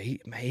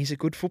 He's a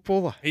good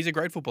footballer. He's a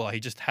great footballer.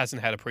 He just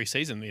hasn't had a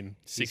preseason in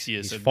 6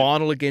 years. His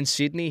final against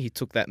Sydney, he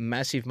took that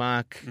massive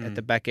mark at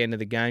the back end of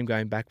the game,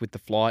 going back with the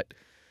flight.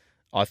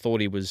 I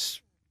thought he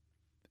was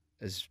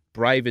as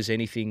brave as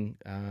anything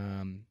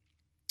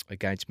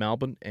against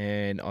Melbourne,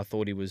 and I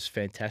thought he was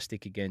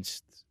fantastic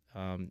against.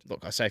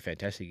 Look, I say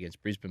fantastic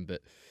against Brisbane,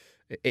 but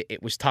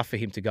it was tough for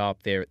him to go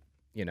up there,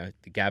 the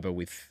Gabba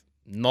with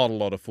not a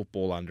lot of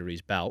football under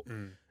his belt,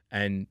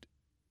 and.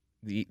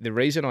 The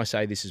reason I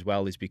say this as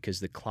well is because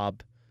the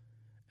club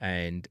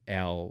and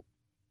our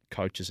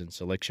coaches and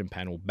selection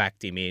panel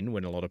backed him in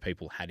when a lot of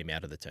people had him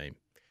out of the team.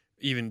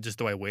 Even just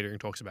the way Wiedering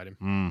talks about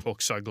him,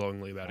 talks so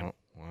glowingly about him.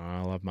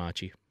 I love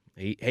Marchie.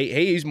 He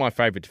is my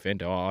favourite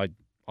defender. I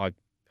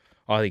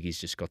think he's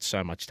just got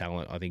so much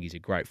talent. I think he's a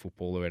great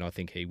footballer, and I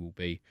think he will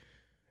be.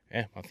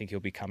 I think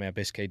he'll become our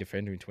best key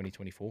defender in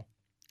 2024.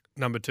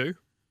 Number 2,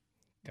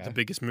 the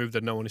biggest move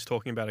that no one is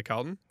talking about at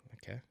Carlton,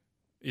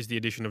 is the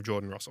addition of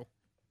Jordan Russell.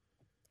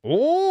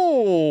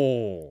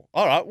 Oh,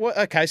 all right.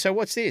 Okay, so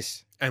what's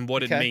this? And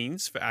what it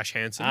means for Ash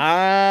Hansen, who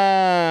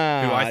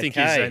I I think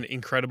is an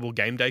incredible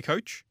game day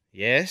coach.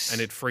 Yes.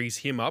 And it frees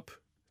him up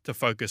to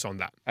focus on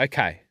that.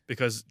 Okay.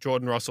 Because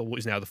Jordan Russell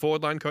is now the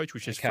forward line coach,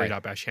 which has freed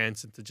up Ash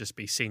Hansen to just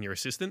be senior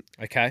assistant.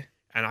 Okay.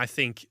 And I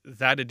think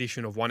that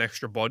addition of one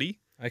extra body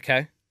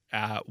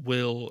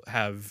will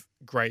have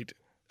great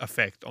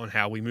effect on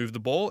how we move the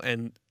ball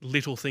and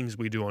little things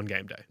we do on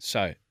game day.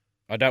 So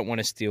I don't want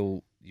to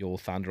steal your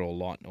thunder or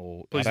light,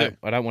 or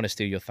I don't want to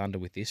steal your thunder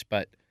with this,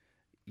 but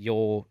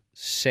your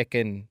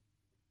second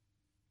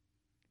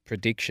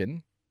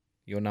prediction,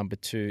 your number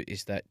 2,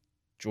 is that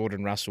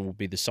Jordan Russell will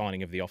be the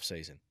signing of the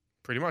off-season.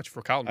 Pretty much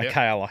for Carlton. Okay,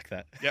 I like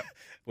that. Yep.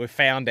 We've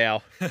found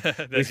our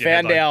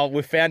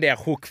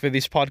hook for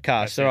this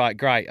podcast. All right,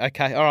 great.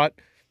 Okay, all right.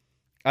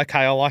 Okay,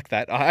 I like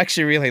that. I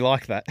actually really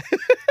like that.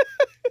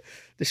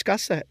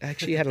 Discuss that. I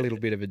actually had a little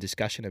bit of a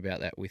discussion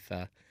about that with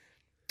the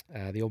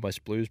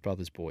Almost Blues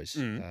Brothers boys,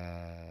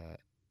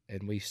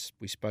 and we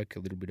spoke a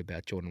little bit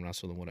about Jordan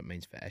Russell and what it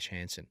means for Ash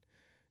Hansen.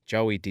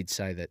 Joey did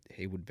say that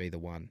he would be the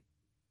one.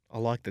 I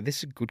like that. This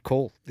is a good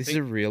call. This is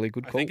a really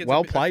good call.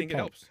 Well played,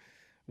 Pop.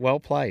 Well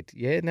played.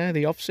 Yeah, no,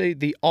 the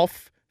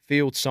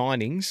off-field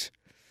signings,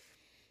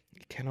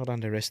 you cannot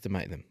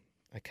underestimate them.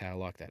 Okay, I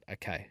like that.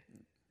 Okay.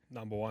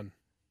 Number 1.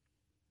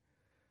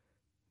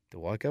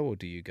 Do I go or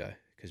do you go?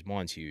 Because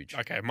mine's huge.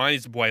 Okay, mine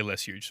is way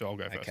less huge, so I'll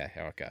go first. Okay,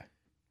 all right, go.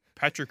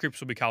 Patrick Cripps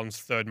will be Carlton's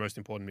 3rd most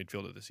important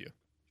midfielder this year.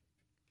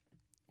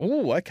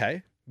 Oh,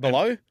 okay.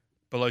 Below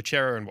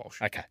Chera and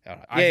Walsh. Okay, all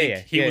right. I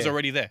think he was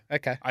already there.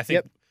 Okay. I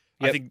think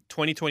I Yep. think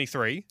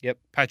 2023, Yep.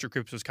 Patrick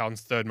Cripps was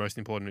Carlton's third most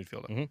important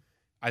midfielder. Mhm.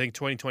 I think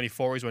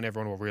 2024 is when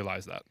everyone will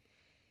realise that.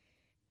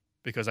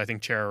 Because I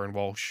think Chera and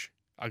Walsh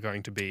are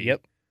going to be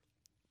Yep.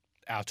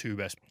 our two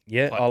best,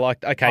 Yeah, Play- I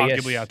like. Okay,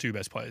 arguably yes. our two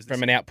best players. This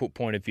From an year. output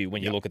point of view,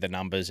 when you Yep. look at the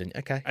numbers, and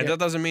okay, And yep. that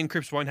doesn't mean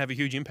Cripps won't have a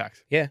huge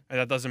impact. Yeah. And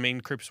that doesn't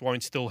mean Cripps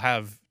won't still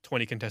have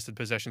 20 contested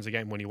possessions a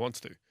game when he wants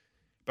to.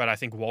 But I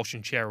think Walsh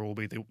and Chera will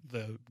be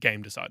the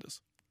game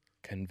deciders.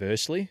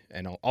 Conversely,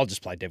 and I'll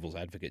just play devil's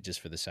advocate just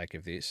for the sake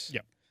of this.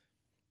 Yep.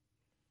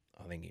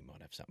 I think he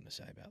might have something to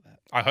say about that.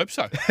 I hope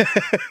so.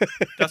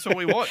 That's what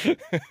we want.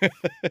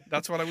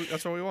 That's what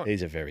we want.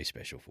 He's a very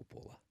special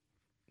footballer.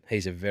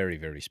 He's a very,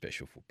 very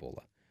special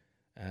footballer.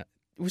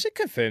 Was it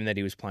confirmed that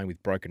he was playing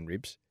with broken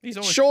ribs? He's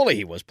always Surely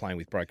he was playing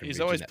with broken He's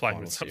ribs always in that playing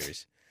final with something.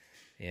 series.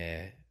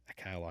 Yeah.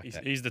 Okay, I like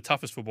that. he's the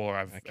toughest footballer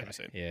I've Okay. ever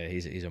seen. Yeah,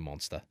 he's a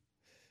monster.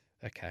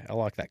 Okay, I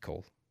like that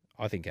call.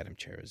 I think Adam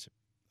Chera's.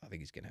 I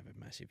think he's going to have a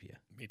massive year.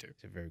 Me too.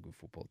 He's a very good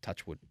footballer.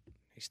 Touch wood,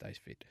 he stays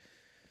fit.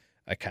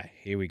 Okay,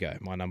 here we go.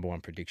 My number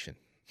one prediction.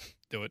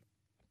 Do it.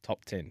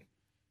 Top 10.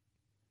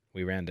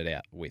 We round it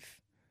out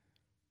with.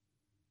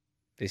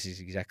 This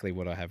is exactly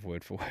what I have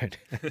word for word.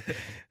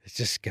 It's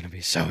just going to be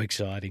so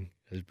exciting,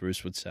 as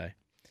Bruce would say.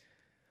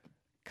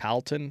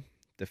 Carlton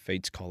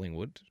defeats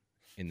Collingwood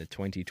in the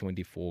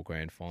 2024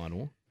 Grand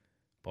Final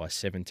by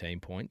 17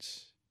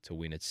 points to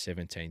win its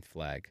 17th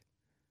flag.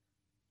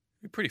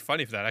 It'd be pretty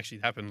funny if that actually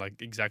happened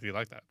like exactly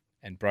like that.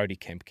 And Brody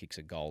Kemp kicks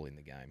a goal in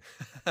the game.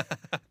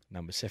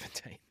 Number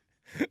 17.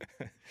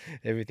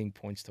 Everything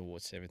points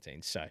towards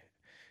 17. So,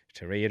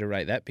 to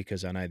reiterate that,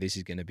 because I know this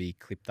is going to be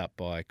clipped up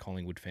by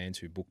Collingwood fans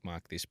who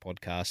bookmark this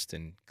podcast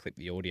and clip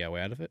the audio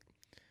out of it.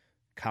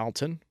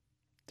 Carlton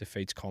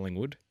defeats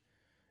Collingwood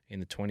in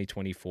the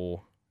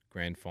 2024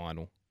 Grand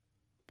Final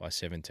by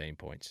 17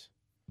 points.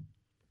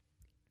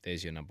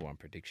 There's your number one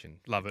prediction.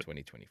 Love for it.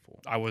 2024.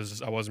 I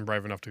wasn't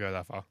brave enough to go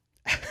that far.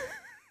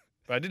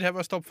 But I did have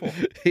us top 4.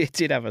 It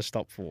did have a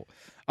top 4.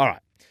 All right.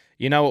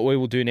 You know what we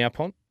will do now,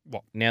 Pont?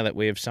 What? Now that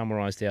we have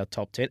summarised our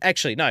top 10.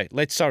 Actually, no,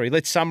 let's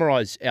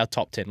summarise our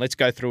top 10. Let's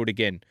go through it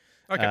again,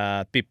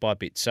 Okay. bit by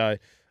bit. So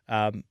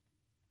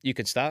you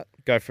can start.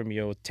 Go from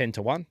your 10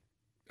 to 1.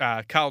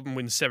 Carlton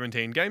wins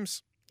 17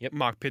 games. Yep.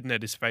 Mark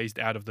Pitnet is phased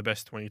out of the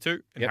best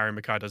 22, and Yep. Harry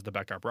Mackay does the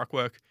backup ruck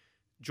work.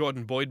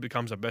 Jordan Boyd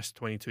becomes a best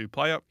 22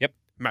 player. Yep.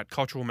 Matt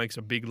Cottrell makes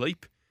a big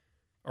leap.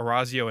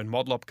 Orazio and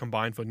Modlop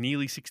combine for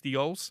nearly 60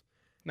 goals.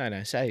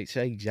 No, say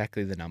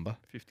exactly the number.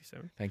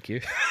 57. Thank you.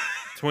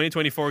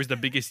 2024 is the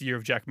biggest year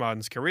of Jack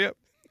Martin's career.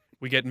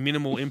 We get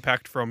minimal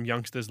impact from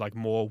youngsters like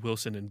Moore,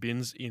 Wilson, and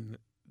Binns in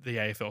the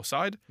AFL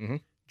side.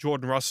 Mhm.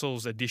 Jordan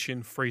Russell's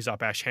addition frees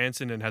up Ash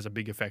Hansen and has a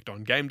big effect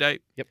on game day.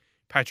 Yep.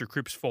 Patrick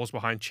Cripps falls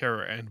behind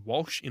Chera and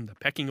Walsh in the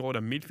pecking order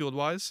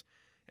midfield-wise,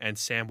 and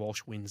Sam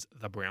Walsh wins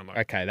the Brownlow.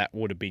 Okay, that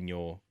would have been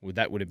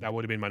That would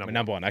have been my my number one.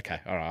 number one. Okay,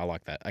 all right, I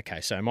like that.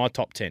 Okay, so my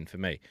top 10 for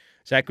me.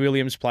 Zach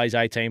Williams plays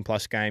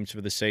 18-plus games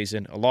for the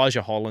season.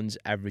 Elijah Hollands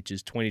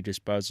averages 20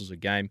 disposals a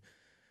game.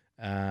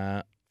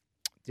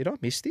 Did I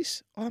miss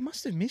this? Oh, I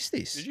must have missed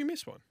this. Did you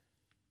miss one?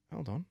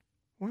 Hold on.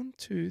 1,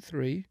 2,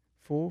 3,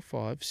 4,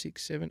 5,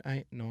 6, 7,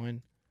 8,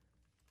 9.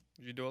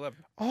 Did you do 11?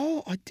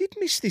 Oh, I did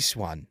miss this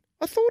one.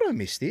 I thought I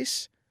missed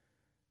this.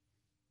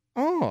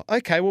 Oh,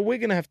 okay. Well, we're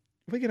gonna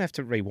have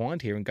to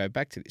rewind here and go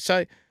back to this.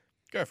 So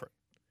Go for it.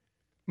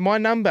 my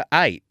number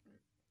 8.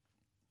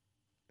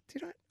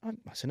 I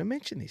mustn't have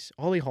mentioned this.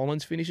 Ollie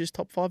Hollands finishes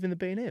top 5 in the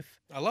BNF.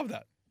 I love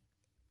that.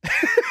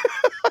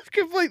 I've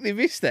completely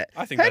missed that.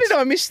 I think How that's- did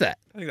I miss that?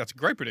 I think that's a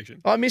great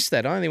prediction. I missed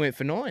that. I only went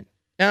for 9.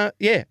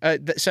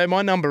 So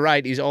my number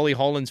 8 is Ollie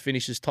Hollands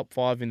finishes top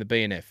 5 in the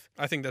BNF.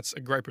 I think that's a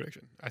great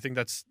prediction. I think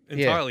that's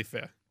entirely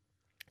fair.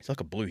 He's like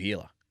a blue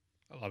healer.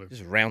 I love him.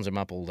 Just rounds him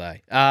up all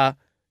day.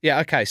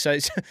 Okay. So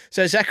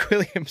Zach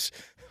Williams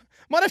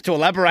might have to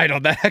elaborate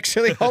on that.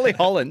 Actually, Ollie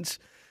Hollands,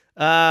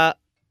 I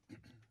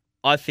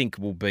think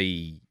will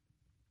be.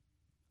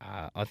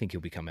 I think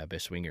he'll become our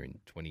best winger in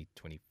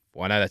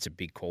 2024. I know that's a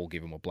big call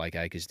given what Blake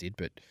Acres did,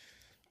 but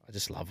I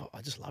just love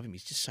him.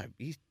 He's just so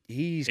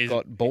he's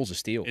got balls of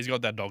steel. He's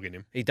got that dog in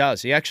him. He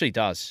does. He actually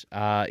does.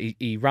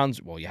 He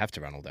runs. Well, you have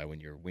to run all day when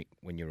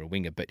you're a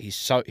winger, but he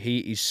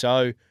is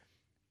so.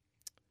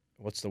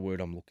 What's the word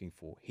I'm looking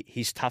for?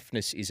 His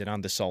toughness is an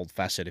undersold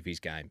facet of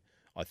his game,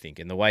 I think,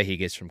 and the way he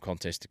gets from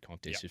contest to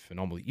contest is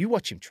phenomenal. You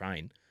watch him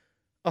train.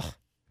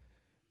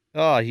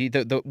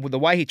 The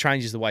way he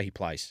trains is the way he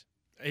plays.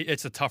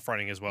 It's a tough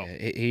running as well.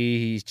 Yeah,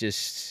 he's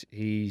just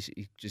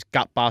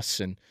gut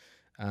busts, and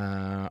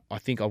I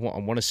think I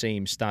want to see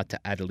him start to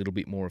add a little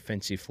bit more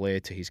offensive flair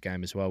to his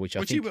game as well, which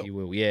I think he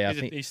will. Yeah,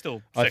 He's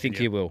still. I think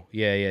he will.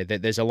 Yeah.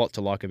 There's a lot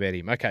to like about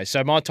him. Okay,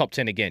 so my top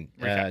 10 again.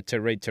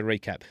 To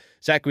recap,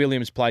 Zach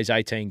Williams plays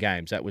 18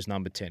 games. That was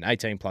number 10.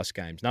 18 plus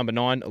games. Number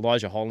 9,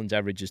 Elijah Hollands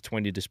averages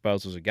 20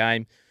 disposals a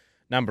game.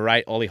 Number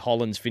 8, Ollie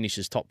Hollands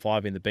finishes top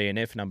 5 in the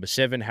BNF. Number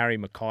 7, Harry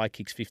Mackay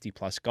kicks 50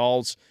 plus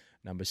goals.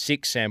 Number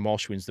 6, Sam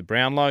Walsh wins the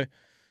Brownlow.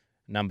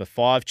 Number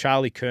 5,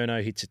 Charlie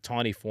Curnow hits a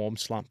tiny form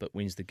slump but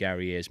wins the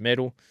Gary Ayres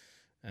medal.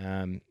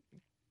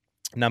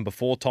 Number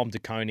 4, Tom de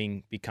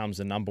Koning becomes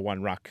the number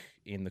 1 ruck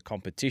in the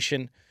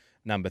competition.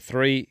 Number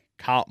 3,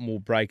 Carlton will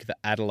break the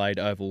Adelaide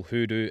Oval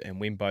hoodoo and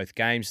win both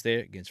games there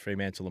against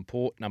Fremantle and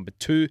Port. Number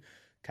 2,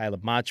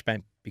 Caleb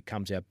Marchbank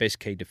becomes our best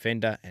key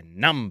defender. And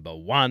number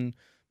 1,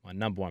 my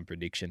number 1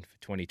 prediction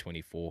for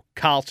 2024,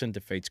 Carlton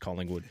defeats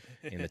Collingwood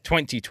in the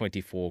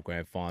 2024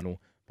 Grand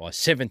Final by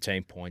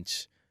 17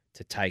 points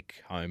to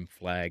take home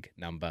flag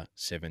number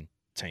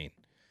 17.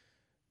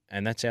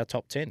 And that's our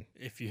top 10.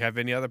 If you have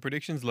any other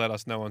predictions, let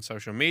us know on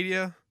social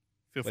media.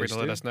 Feel free to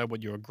let us know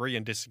what you agree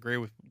and disagree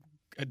with.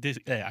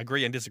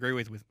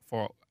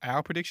 For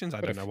our predictions.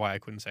 I don't know why I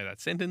couldn't say that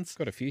sentence.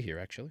 Got a few here,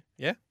 actually.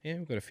 Yeah? Yeah,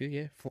 we've got a few,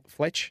 yeah.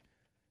 Fletch.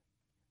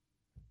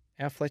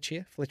 Our Fletch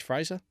here. Fletch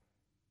Fraser.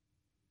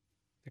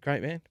 The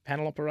great man.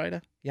 Panel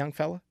operator. Young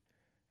fella.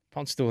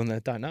 Pont's doing the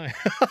don't know.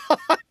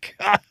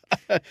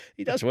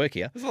 He does work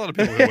here. There's a lot of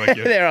people who work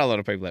here. There are a lot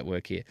of people that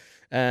work here.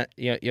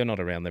 You're not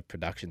around the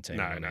production team.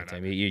 No.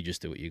 Team. You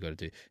just do what you got to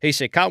do. He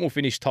said, Carlton will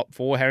finish top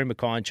 4. Harry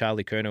Mackay and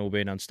Charlie Kerner will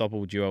be an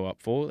unstoppable duo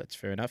up 4. That's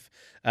fair enough.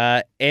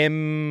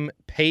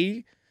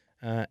 MP,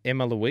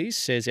 Emma Louise,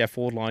 says our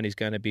forward line is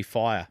going to be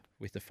fire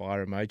with the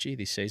fire emoji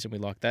this season. We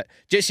like that.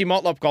 Jesse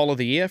Motlop, goal of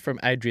the year from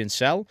Adrian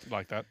Sell.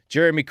 Like that.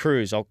 Jeremy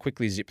Cruz, I'll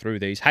quickly zip through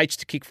these. H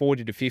to kick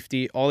 40 to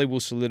 50. Ollie will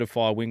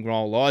solidify wing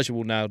roll. Elijah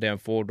will nail down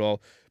forward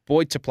roll.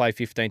 Boyd to play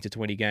 15 to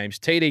 20 games.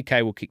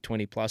 TDK will kick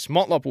 20 plus.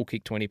 Motlop will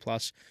kick 20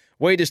 plus.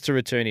 Weeders to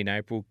return in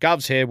April.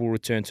 Gov's hair will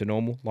return to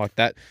normal, like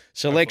that.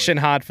 Selection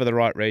hard for the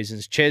right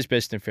reasons. Ches,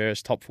 best and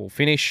fairest, top 4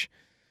 finish.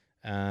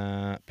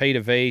 Peter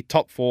V,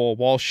 top 4,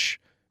 Walsh,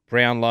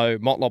 Brownlow,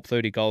 Motlop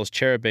 30 goals,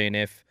 Cherub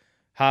BNF,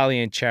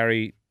 Harley and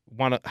Charlie,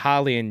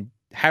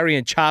 Harry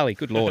and Charlie,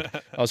 good Lord.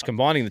 I was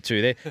combining the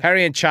two there.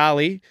 Harry and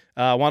Charlie,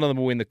 one of them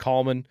will win the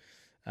Coleman.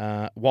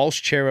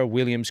 Walsh, Chera,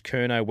 Williams,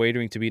 Curnow,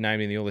 Wiedering to be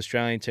named in the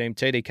All-Australian team.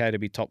 TDK to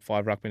be top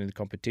 5 ruckman in the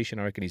competition.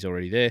 I reckon he's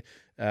already there.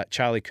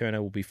 Charlie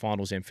Curnow will be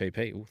finals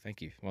MVP. Oh,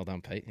 thank you. Well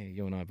done, Pete.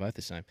 You and I are both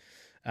the same.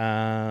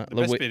 The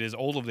best bit is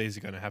all of these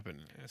are going to happen.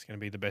 It's going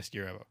to be the best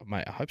year ever.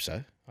 Mate, I hope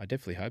so. I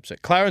definitely hope so.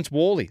 Clarence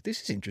Worley.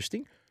 This is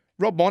interesting.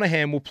 Rob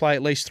Monahan will play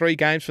at least 3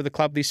 games for the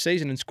club this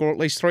season and score at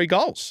least 3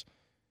 goals.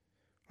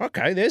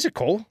 Okay, there's a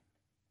call.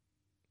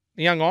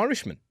 The young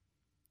Irishman.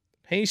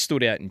 He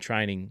stood out in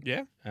training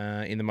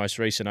in the most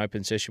recent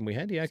open session we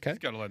had. Yeah, okay. He's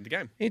got to learn the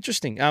game.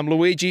 Interesting.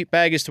 Luigi,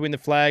 Baggers to win the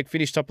flag,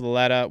 finished top of the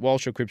ladder.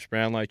 Walsh or Cripps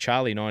Brownlow,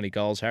 Charlie 90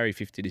 goals, Harry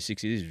 50 to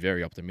 60. This is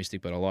very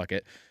optimistic, but I like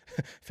it.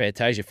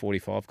 Fantasia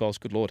 45 goals,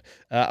 good Lord.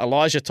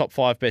 Elijah top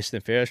 5 best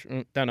and fairest.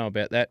 Don't know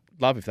about that.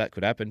 Love if that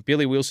could happen.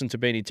 Billy Wilson to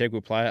be an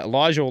integral player.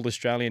 Elijah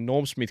All-Australian,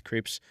 Norm Smith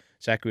Cripps,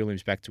 Zach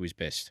Williams back to his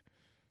best.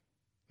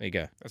 There you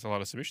go. That's a lot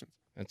of submissions.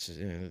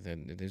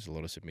 There's a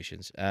lot of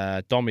submissions.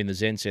 Dom in the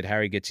Zen said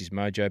Harry gets his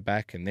mojo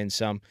back and then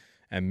some.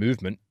 And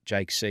Movement,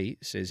 Jake C,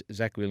 says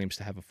Zach Williams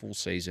to have a full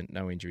season,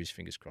 no injuries,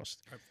 fingers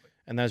crossed. Hopefully.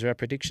 And those are our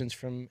predictions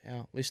from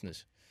our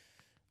listeners,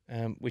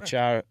 which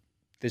are,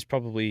 there's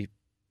probably,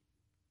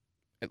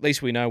 at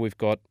least we know we've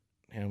got,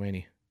 how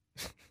many?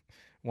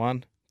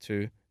 1,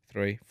 2,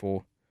 3,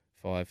 4,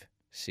 5,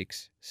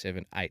 6,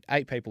 7, 8.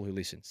 8 people who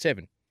listen.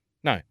 7.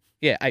 No.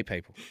 Yeah, 8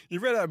 people. You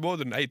read out more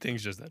than 8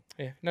 things just then.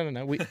 Yeah,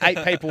 no.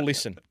 8 people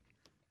listen.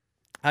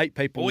 8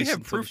 people listen. We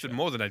have proof that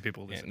more than 8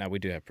 people listen. Yeah, no, we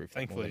do have proof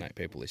that more than 8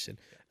 people listen.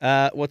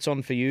 Yeah. What's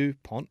on for you,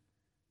 Pont,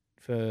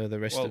 for the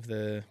rest of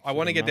the... I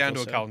want to get down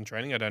to a Carlton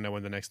training. I don't know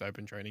when the next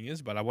open training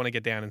is, but I want to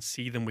get down and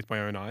see them with my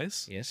own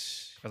eyes.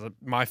 Yes. Because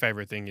my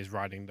favourite thing is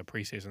writing the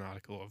preseason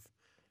article of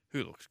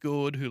who looks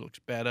good, who looks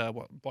better,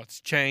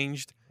 what's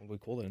changed. We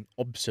call it an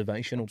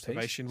observational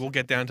piece. We'll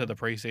get down to the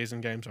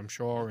preseason games, I'm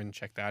sure, and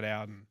check that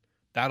out, and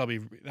that'll be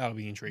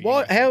intriguing.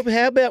 How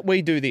about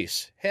we do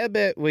this?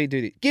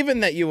 Given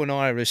that you and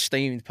I are an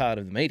esteemed part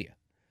of the media,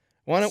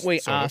 why don't we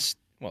ask...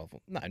 Well,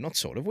 no, not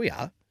sort of. We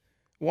are.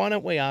 Why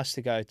don't we ask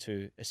to go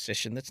to a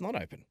session that's not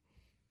open?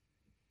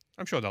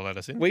 I'm sure they'll let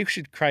us in. We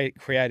should create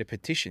a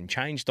petition,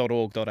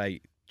 change.org.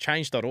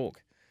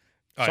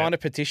 Sign a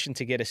petition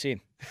to get us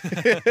in.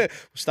 We'll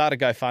start a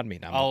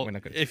GoFundMe. No, we're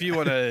not going to. If you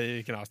want to,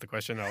 you can ask the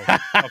question.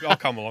 I'll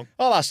come along.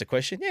 I'll ask the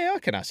question. Yeah, I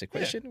can ask the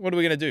question. Yeah. What are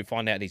we going to do?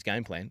 Find out his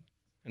game plan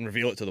and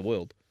reveal it to the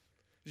world.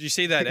 Did you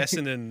see that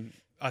Essendon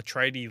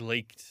tradie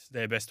leaked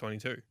their best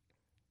 22?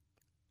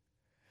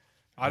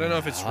 I don't know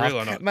if it's real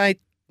or not, mate.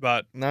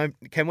 But no,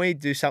 can we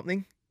do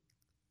something?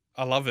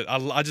 I love it.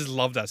 I just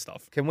love that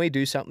stuff. Can we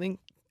do something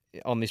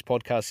on this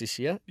podcast this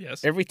year?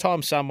 Yes. Every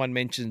time someone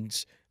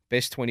mentions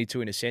best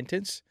 22 in a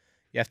sentence,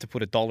 you have to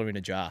put $1 in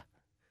a jar.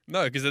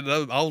 No, because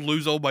I'll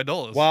lose all my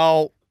dollars.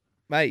 Well,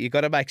 mate, you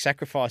got to make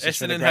sacrifices.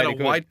 Essendon had a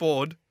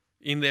whiteboard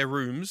in their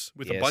rooms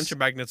with a bunch of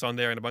magnets on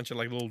there and a bunch of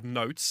like little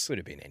notes. Could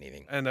have been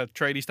anything. And a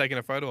tradie's taking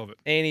a photo of it.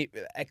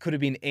 It could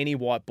have been any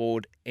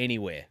whiteboard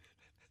anywhere.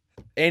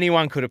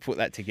 Anyone could have put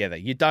that together.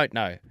 You don't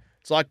know.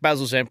 It's like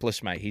Basil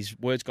Zemplis, mate. His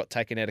words got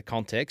taken out of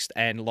context,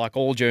 and like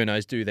all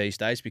journos do these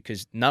days,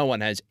 because no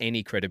one has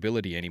any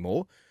credibility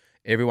anymore,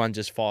 everyone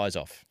just fires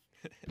off.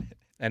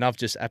 And I've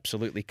just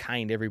absolutely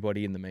caned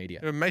everybody in the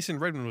media. Mason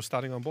Redmond was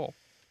starting on ball.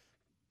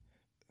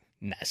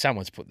 Nah,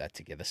 someone's put that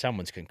together.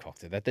 Someone's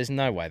concocted that. There's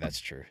no way that's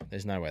true.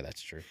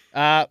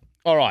 All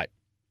right.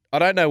 I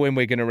don't know when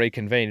we're going to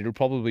reconvene. It'll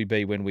probably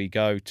be when we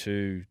go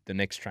to the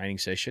next training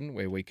session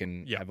where we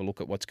can have a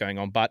look at what's going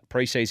on. But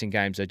preseason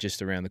games are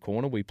just around the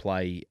corner. We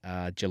play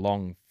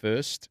Geelong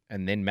first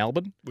and then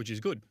Melbourne. Which is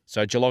good.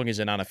 So Geelong is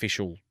an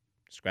unofficial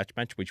scratch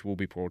match, which will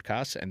be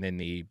broadcast. And then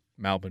the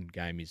Melbourne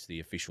game is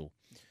the official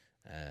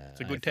it's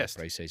a good test.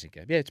 Preseason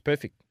game. Yeah, it's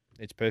perfect.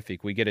 It's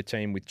perfect. We get a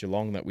team with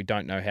Geelong that we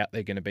don't know how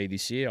they're going to be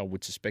this year. I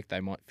would suspect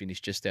they might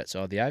finish just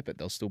outside the 8, but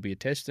they'll still be a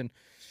test. And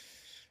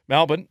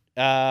Melbourne,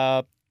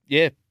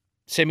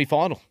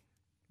 semi-final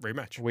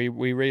rematch. We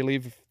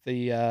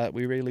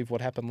relive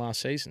what happened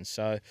last season.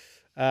 So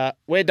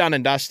we're done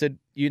and dusted.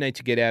 You need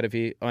to get out of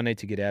here. I need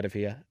to get out of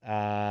here.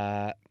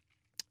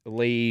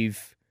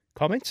 Leave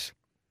comments,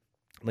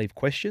 leave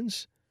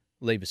questions,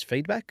 leave us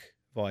feedback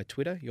via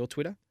Twitter. Your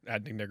Twitter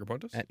at Nic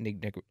Negrepontis. At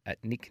Nic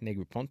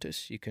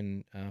Negrepontis. You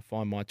can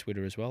find my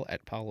Twitter as well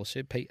at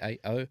Paoloseb,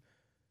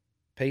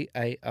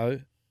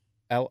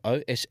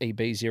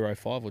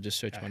 PAOLOSEB05, or just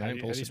search my name,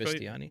 Paul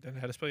Sebastiani.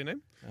 How to spell your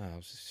name?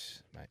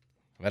 Mate,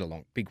 I've had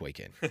a big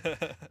weekend.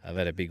 I've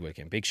had a big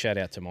weekend. Big shout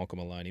out to Michael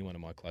Maloney, one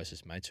of my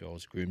closest mates who I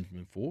was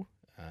groomsman for.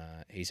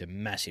 He's a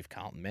massive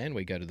Carlton man.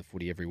 We go to the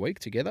footy every week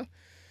together.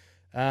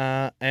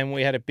 And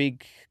we had a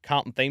big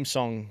Carlton theme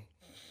song.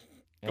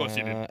 Of course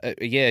you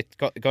did.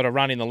 Got a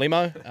run in the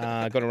limo.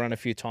 Got to run a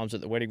few times at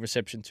the wedding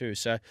reception too.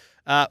 So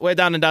we're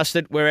done and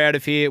dusted. We're out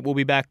of here. We'll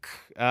be back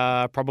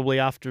probably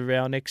after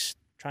our next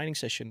training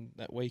session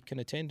that we can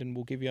attend, and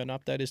we'll give you an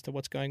update as to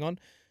what's going on.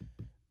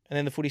 And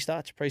then the footy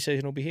starts.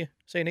 Pre-season will be here.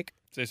 See you, Nick.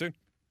 See you soon.